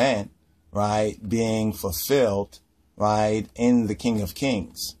advent, right, being fulfilled, right, in the King of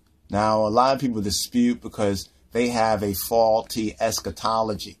Kings. Now, a lot of people dispute because they have a faulty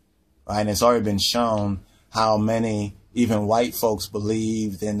eschatology, right? And it's already been shown how many, even white folks,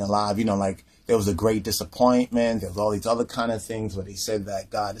 believed in a lot of, you know, like there was a great disappointment. There was all these other kind of things where they said that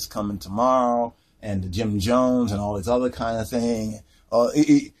God is coming tomorrow, and the Jim Jones and all this other kind of thing. So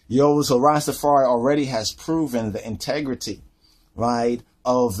Rastafari already has proven the integrity, right,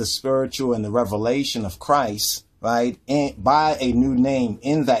 of the spiritual and the revelation of Christ, right, by a new name,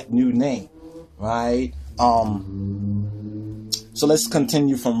 in that new name, right? So let's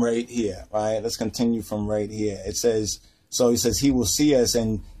continue from right here, right? Let's continue from right here. It says, so he says, He will see us,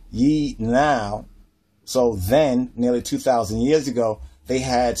 and ye now. So then, nearly 2,000 years ago, they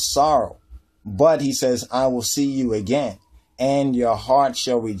had sorrow. But he says, I will see you again, and your heart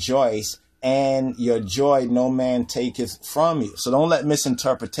shall rejoice, and your joy no man taketh from you. So don't let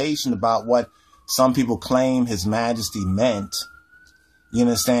misinterpretation about what some people claim His Majesty meant, you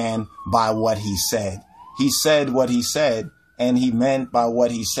understand, by what he said. He said what he said, and he meant by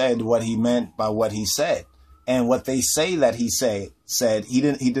what he said what he meant by what he said. And what they say that he said, he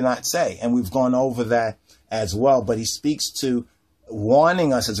did not say. And we've gone over that as well. But he speaks to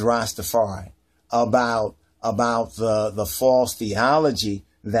warning us as Rastafari about the false theology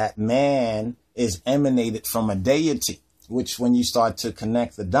that man is emanated from a deity, which when you start to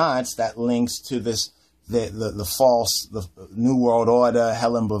connect the dots, that links to this, the false, the New World Order,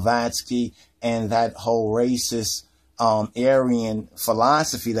 Helen Blavatsky, and that whole racist Aryan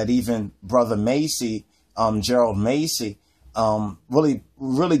philosophy that even Brother Macy, Gerald Macy,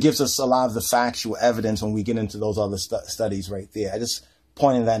 really gives us a lot of the factual evidence when we get into those other studies right there. I just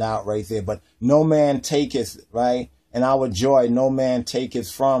pointing that out right there. But no man taketh, right? And our joy, no man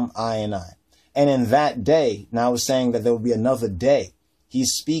taketh from I and I. And in that day, now I was saying that there will be another day.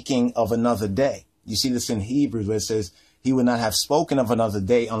 He's speaking of another day. You see this in Hebrews where it says he would not have spoken of another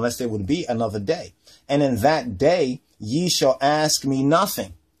day unless there would be another day. And in that day, ye shall ask me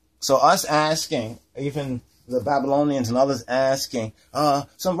nothing. So us asking, even the Babylonians and others asking,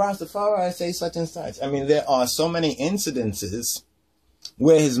 some Rastafari say such and such. I mean, there are so many incidences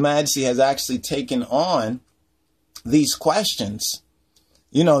where His Majesty has actually taken on these questions,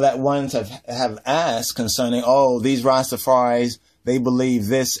 you know, that ones have asked concerning, oh, these Rastafaris, they believe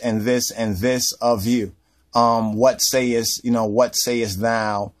this and this and this of you. What sayest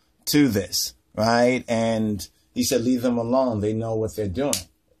thou to this, right? And he said, leave them alone. They know what they're doing.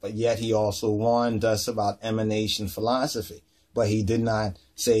 But yet he also warned us about emanation philosophy. But he did not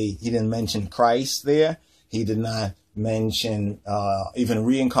say, he didn't mention Christ there. He did not mention even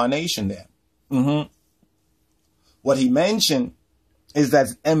reincarnation there. What he mentioned is that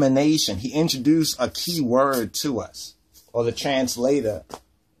emanation. He introduced a key word to us, or the translator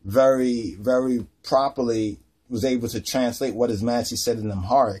very, very properly was able to translate what His Majesty said in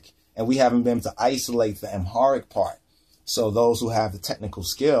Amharic, and we haven't been able to isolate the Amharic part. So those who have the technical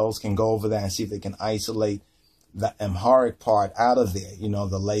skills can go over that and see if they can isolate the Amharic part out of there, you know,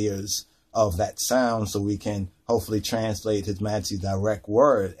 the layers of that sound, so we can hopefully translate His Majesty's direct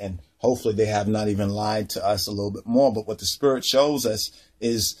word. And hopefully they have not even lied to us a little bit more. But what the Spirit shows us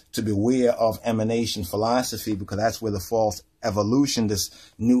is to beware of emanation philosophy, because that's where the false evolution, this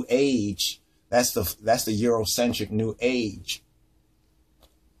new age, that's the Eurocentric new age.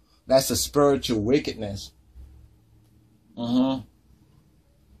 That's the spiritual wickedness.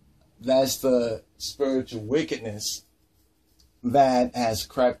 That's the spiritual wickedness that has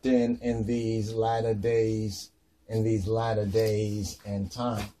crept in these latter days, and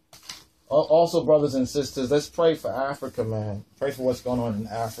time. Also, brothers and sisters, let's pray for Africa, man. Pray for what's going on in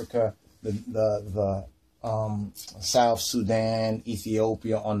Africa. South Sudan,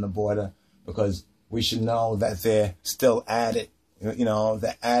 Ethiopia on the border, because we should know that they're still at it. You know,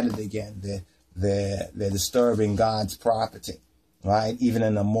 they're at it again. They're disturbing God's property, right? Even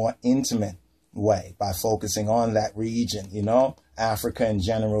in a more intimate way by focusing on that region, you know, Africa in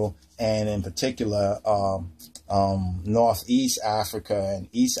general, and in particular, Northeast Africa and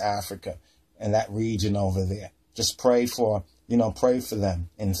East Africa and that region over there. Just pray for, you know, pray for them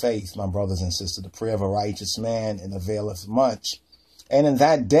in faith, my brothers and sisters. The prayer of a righteous man, it availeth much. And in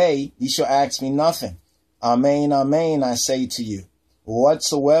that day, ye shall ask me nothing. Amen, amen, I say to you.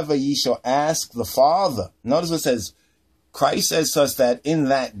 Whatsoever ye shall ask the Father. Notice what it says. Christ says to us that in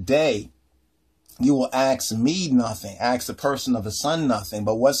that day, you will ask me nothing, ask the person of the Son nothing,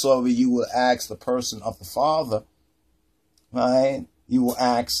 but whatsoever you will ask the person of the Father, right? You will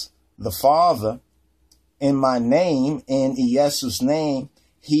ask the Father in my name, in Jesus' name,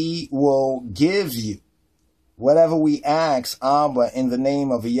 he will give you. Whatever we ask Abba in the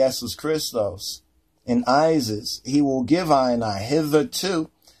name of Jesus Christos, in Isis, he will give I and I. Hitherto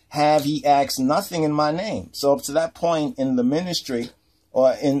have ye asked nothing in my name. So up to that point in the ministry,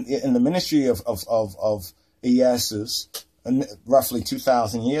 or in the ministry of Jesus, roughly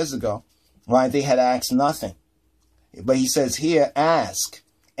 2,000 years ago, right, they had asked nothing. But he says here, ask,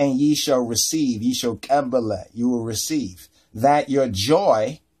 and ye shall receive. Ye shall kabbalah, you will receive. That your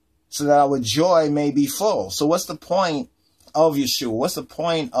joy, so that our joy may be full. So what's the point of Yeshua? What's the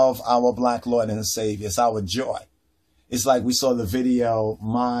point of our black Lord and Savior? It's our joy. It's like we saw the video,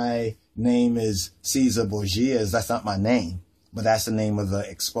 my name is Caesar Borgias. That's not my name, but that's the name of the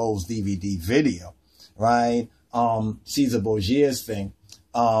exposed DVD video, right? Caesar Borgias thing.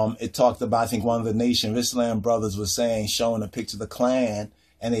 It talked about, I think one of the Nation of Islam brothers was saying, showing a picture of the Klan,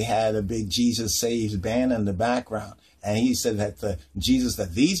 and they had a big Jesus Saves banner in the background. And he said that the Jesus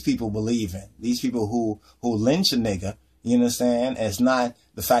that these people believe in, these people who lynch a nigger, you understand? And it's not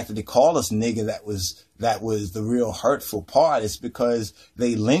the fact that they call us nigger that was the real hurtful part. It's because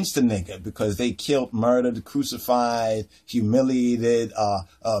they lynched a nigger, because they killed, murdered, crucified, humiliated,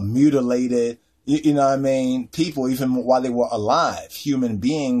 mutilated, you know what I mean? People, even while they were alive, human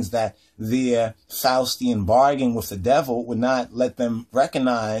beings that their Faustian bargain with the devil would not let them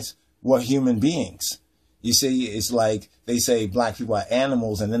recognize were human beings. You see, it's like they say black people are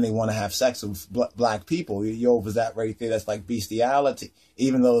animals, and then they want to have sex with black people. You're over that right there. That's like bestiality.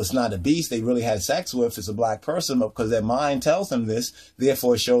 Even though it's not a beast they really had sex with, it's a black person, but because their mind tells them this,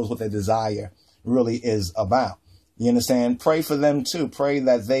 therefore it shows what their desire really is about. You understand? Pray for them too. Pray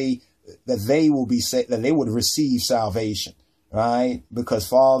that they will be saved, that they would receive salvation, right? Because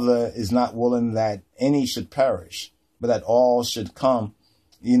Father is not willing that any should perish, but that all should come,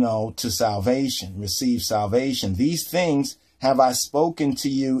 you know, to salvation, receive salvation. These things have I spoken to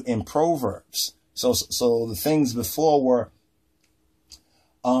you in Proverbs. So the things before were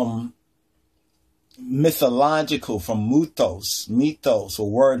mythological, from mythos, or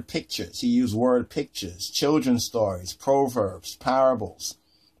word pictures. He used word pictures, children's stories, proverbs, parables,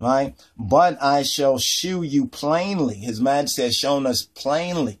 right? But I shall shew you plainly. His Majesty has shown us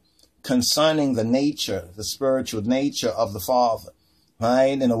plainly concerning the nature, the spiritual nature of the Father.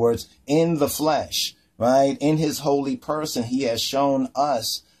 Right? In other words, in the flesh, right? In his holy person, he has shown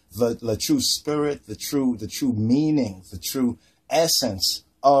us the true spirit, the true meaning, the true essence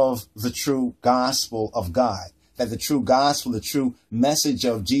of the true gospel of God. That the true gospel, the true message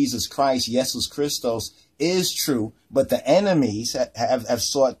of Jesus Christ, Jesus Christos, is true, but the enemies have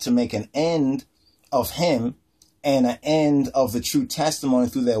sought to make an end of him and an end of the true testimony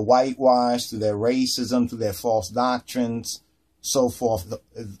through their whitewash, through their racism, through their false doctrines, so forth,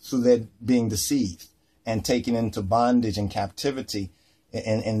 through their being deceived and taken into bondage and captivity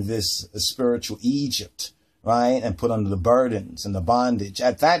in this spiritual Egypt, right? And put under the burdens and the bondage.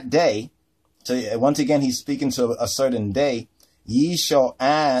 At that day, so once again, he's speaking to a certain day, ye shall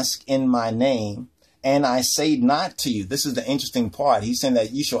ask in my name, and I say not to you. This is the interesting part. He's saying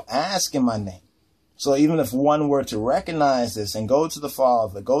that you shall ask in my name. So even if one were to recognize this and go to the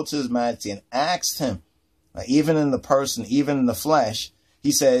Father, go to his Majesty and ask him, even in the person, even in the flesh,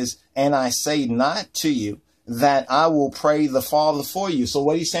 he says, and I say not to you that I will pray the Father for you. So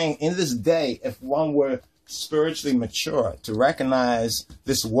what he's saying, in this day, if one were spiritually mature to recognize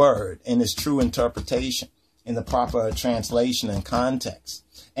this word in its true interpretation, in the proper translation and context,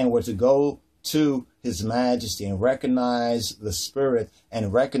 and were to go to his Majesty and recognize the Spirit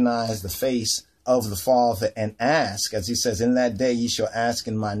and recognize the face of the Father and ask, as he says, in that day ye shall ask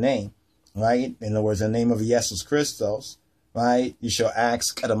in my name. Right? In other words, in the name of Jesus Christos, right? You shall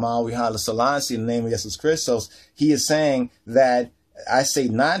ask Haile Selassie in the name of Jesus Christos. He is saying that I say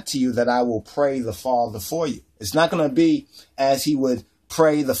not to you that I will pray the Father for you. It's not going to be as he would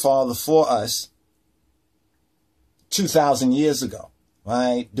pray the Father for us 2,000 years ago,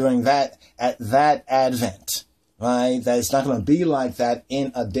 right? During that, at that Advent, right? That it's not going to be like that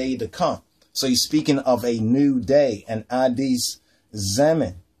in a day to come. So he's speaking of a new day, an Adis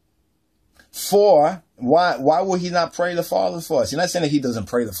Zemen. For, why will he not pray the Father for us? You're not saying that he doesn't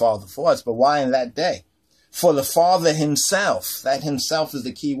pray the Father for us, but why in that day? For the Father himself, that himself is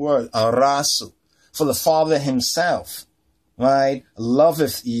the key word, arasu. For the Father himself, right,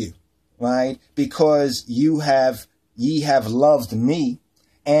 loveth you, right, because ye have loved me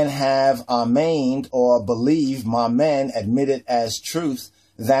and have amained or believed my men admitted as truth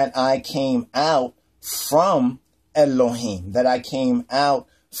that I came out from Elohim, that I came out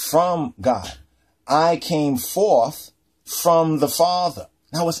from God. I came forth from the Father.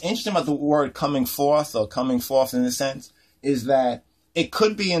 Now, what's interesting about the word coming forth, or coming forth in a sense, is that it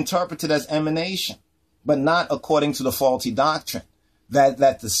could be interpreted as emanation, but not according to the faulty doctrine that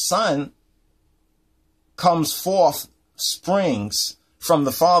the Son comes forth, springs from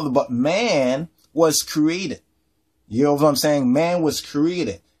the Father, but man was created. You know what I'm saying? Man was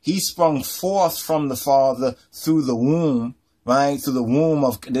created. He sprung forth from the Father through the womb, right? Through the womb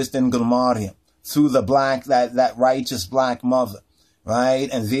of this Mariam, through the black, that righteous black mother, right?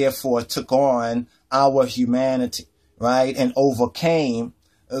 And therefore took on our humanity, right? And overcame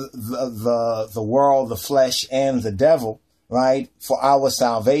the world, the flesh, and the devil, right? For our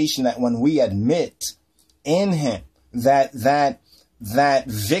salvation, that when we admit in him that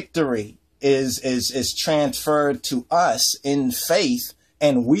victory is transferred to us in faith,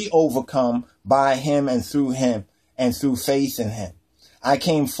 and we overcome by him and through faith in him. I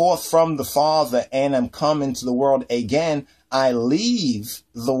came forth from the Father and am come into the world again. I leave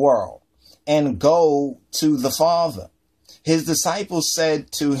the world and go to the Father. His disciples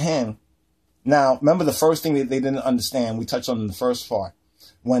said to him, now remember the first thing that they didn't understand, we touched on in the first part,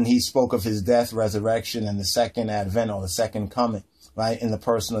 when he spoke of his death, resurrection, and the second advent, or the second coming, right, in the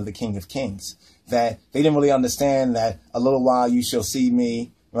person of the King of Kings, that they didn't really understand that a little while you shall see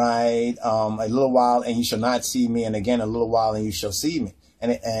me, right, a little while and you shall not see me, and again a little while and you shall see me,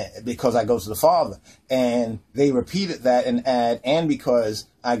 and because I go to the Father. And they repeated that and add, and because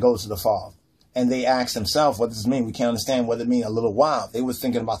I go to the Father. And they asked themselves, what does this mean? We can't understand what it means, a little while. They were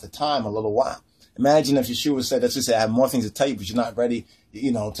thinking about the time, a little while. Imagine if Yeshua said, let's just say, I have more things to tell you, but you're not ready,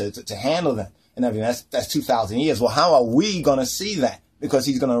 you know, to handle them and everything. That's 2,000 years. Well, how are we going to see that? Because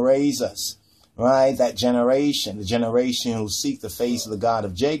he's going to raise us, right? That generation, the generation who seek the face of the God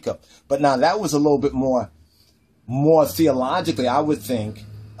of Jacob. But now that was a little bit more theologically, I would think,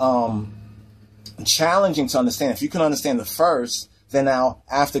 challenging to understand. If you can understand the first, then now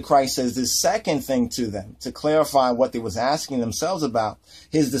after Christ says this second thing to them, to clarify what they was asking themselves about,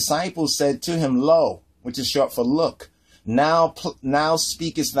 his disciples said to him, lo, which is short for look, now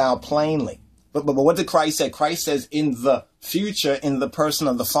speakest thou plainly. But what did Christ say? Christ says, in the future, in the person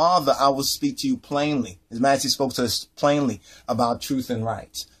of the Father, I will speak to you plainly. His Majesty spoke to us plainly about truth and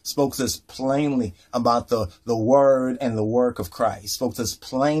rights. Spoke to us plainly about the word and the work of Christ. Spoke to us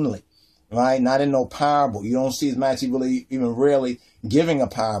plainly, right? Not in no parable. You don't see His Majesty really giving a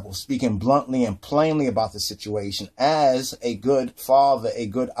parable, speaking bluntly and plainly about the situation as a good father, a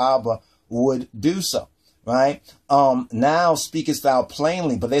good Abba would do so. Right? Now speakest thou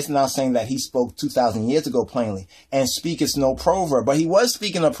plainly, but they're now saying that he spoke 2,000 years ago plainly, and speakest no proverb. But he was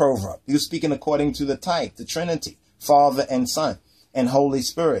speaking a proverb. He was speaking according to the type, the Trinity, Father and Son and Holy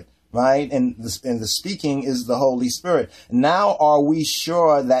Spirit, right? And the speaking is the Holy Spirit. Now are we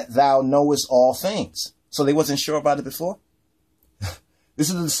sure that thou knowest all things? So they wasn't sure about it before? This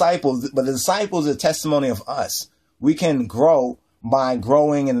is the disciples, but the disciples are a testimony of us. We can grow by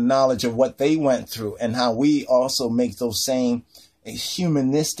growing in the knowledge of what they went through, and how we also make those same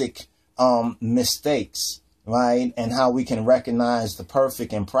humanistic mistakes, right? And how we can recognize the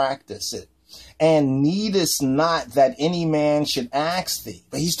perfect and practice it. And needest not that any man should ask thee.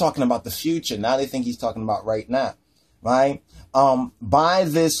 But he's talking about the future. Now they think he's talking about right now, right? By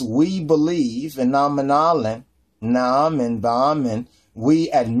this we believe, and Naam and Ba'amin, we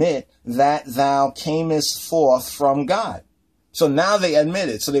admit that thou camest forth from God. So now they admit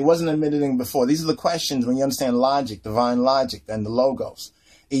it. So they wasn't admitting before. These are the questions when you understand logic, divine logic, and the logos.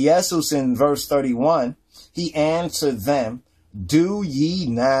 Jesus in verse 31, he answered them, do ye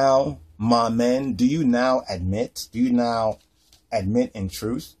now, my men, do you now admit? Do you now admit in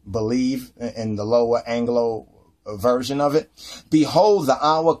truth? Believe in the lower Anglo version of it. Behold, the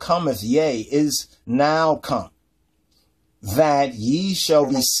hour cometh, yea, is now come, that ye shall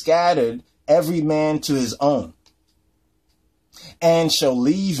be scattered, every man to his own. and shall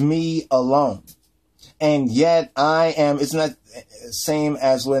leave me alone. And yet I am, isn't that same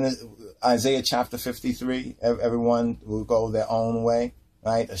as when Isaiah chapter 53, everyone will go their own way,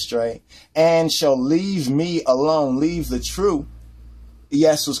 right, astray, and shall leave me alone, leave the true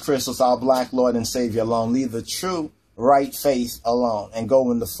Jesus Christus, our black Lord and Savior alone, leave the true right faith alone, and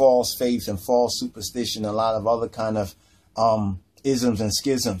go into false faith and false superstition, a lot of other kind of isms and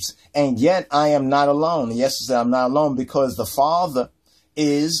schisms. And yet I am not alone. And yes, I'm not alone because the Father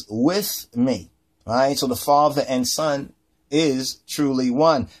is with me, right? So the Father and Son is truly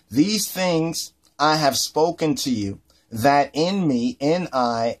one. These things I have spoken to you, that in me, in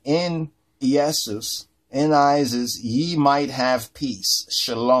I, in Jesus, in Isis, ye might have peace,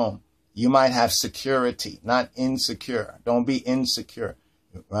 shalom. You might have security, not insecure. Don't be insecure,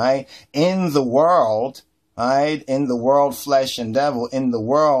 right? In the world, right? In the world, flesh and devil, in the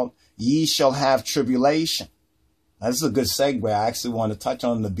world, ye shall have tribulation. Now, this is a good segue. I actually want to touch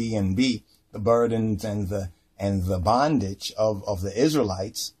on the B&B, the burdens and the bondage of the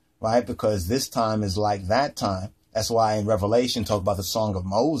Israelites, right? Because this time is like that time. That's why in Revelation talk about the Song of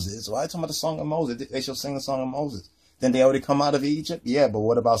Moses. Why are you talking about the Song of Moses? They shall sing the Song of Moses. Then they already come out of Egypt? Yeah, but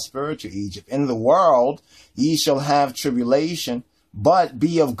what about spiritual Egypt? In the world, ye shall have tribulation, but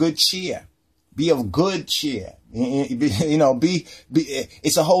be of good cheer. Be of good cheer. You know,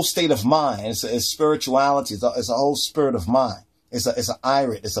 it's a whole state of mind. It's spirituality. It's a whole spirit of mind. It's an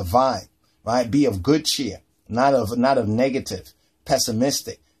iris. It's a vibe, right? Be of good cheer, not of negative,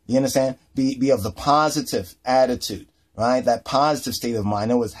 pessimistic. You understand? Be of the positive attitude, right? That positive state of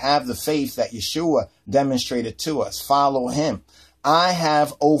mind. It was have the faith that Yeshua demonstrated to us. Follow him. I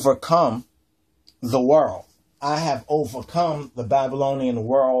have overcome the world. I have overcome the Babylonian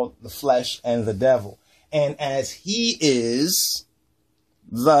world, the flesh, and the devil. And as he is,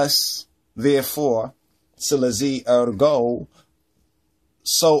 thus, therefore, Selassie, ergo,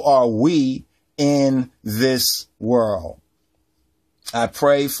 so are we in this world. I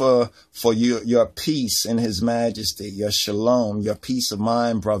pray for your peace in his majesty, your shalom, your peace of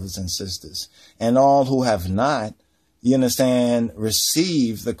mind, brothers and sisters, and all who have not, you understand,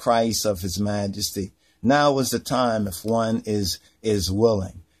 received the Christ of his majesty. Now is the time if one is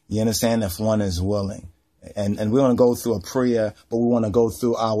willing. You understand? If one is willing. And we want to go through a prayer, but we want to go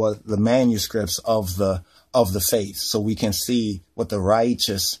through the manuscripts of the faith so we can see what the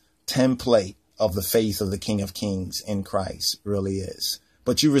righteous template of the faith of the King of Kings in Christ really is.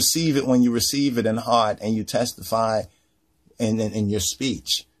 But you receive it when you receive it in heart and you testify in your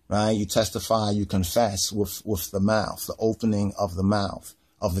speech, right? You testify, you confess with the mouth, the opening of the mouth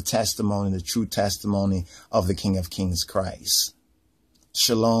of the testimony, the true testimony of the King of Kings Christ.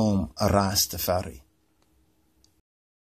 Shalom, Rastafari.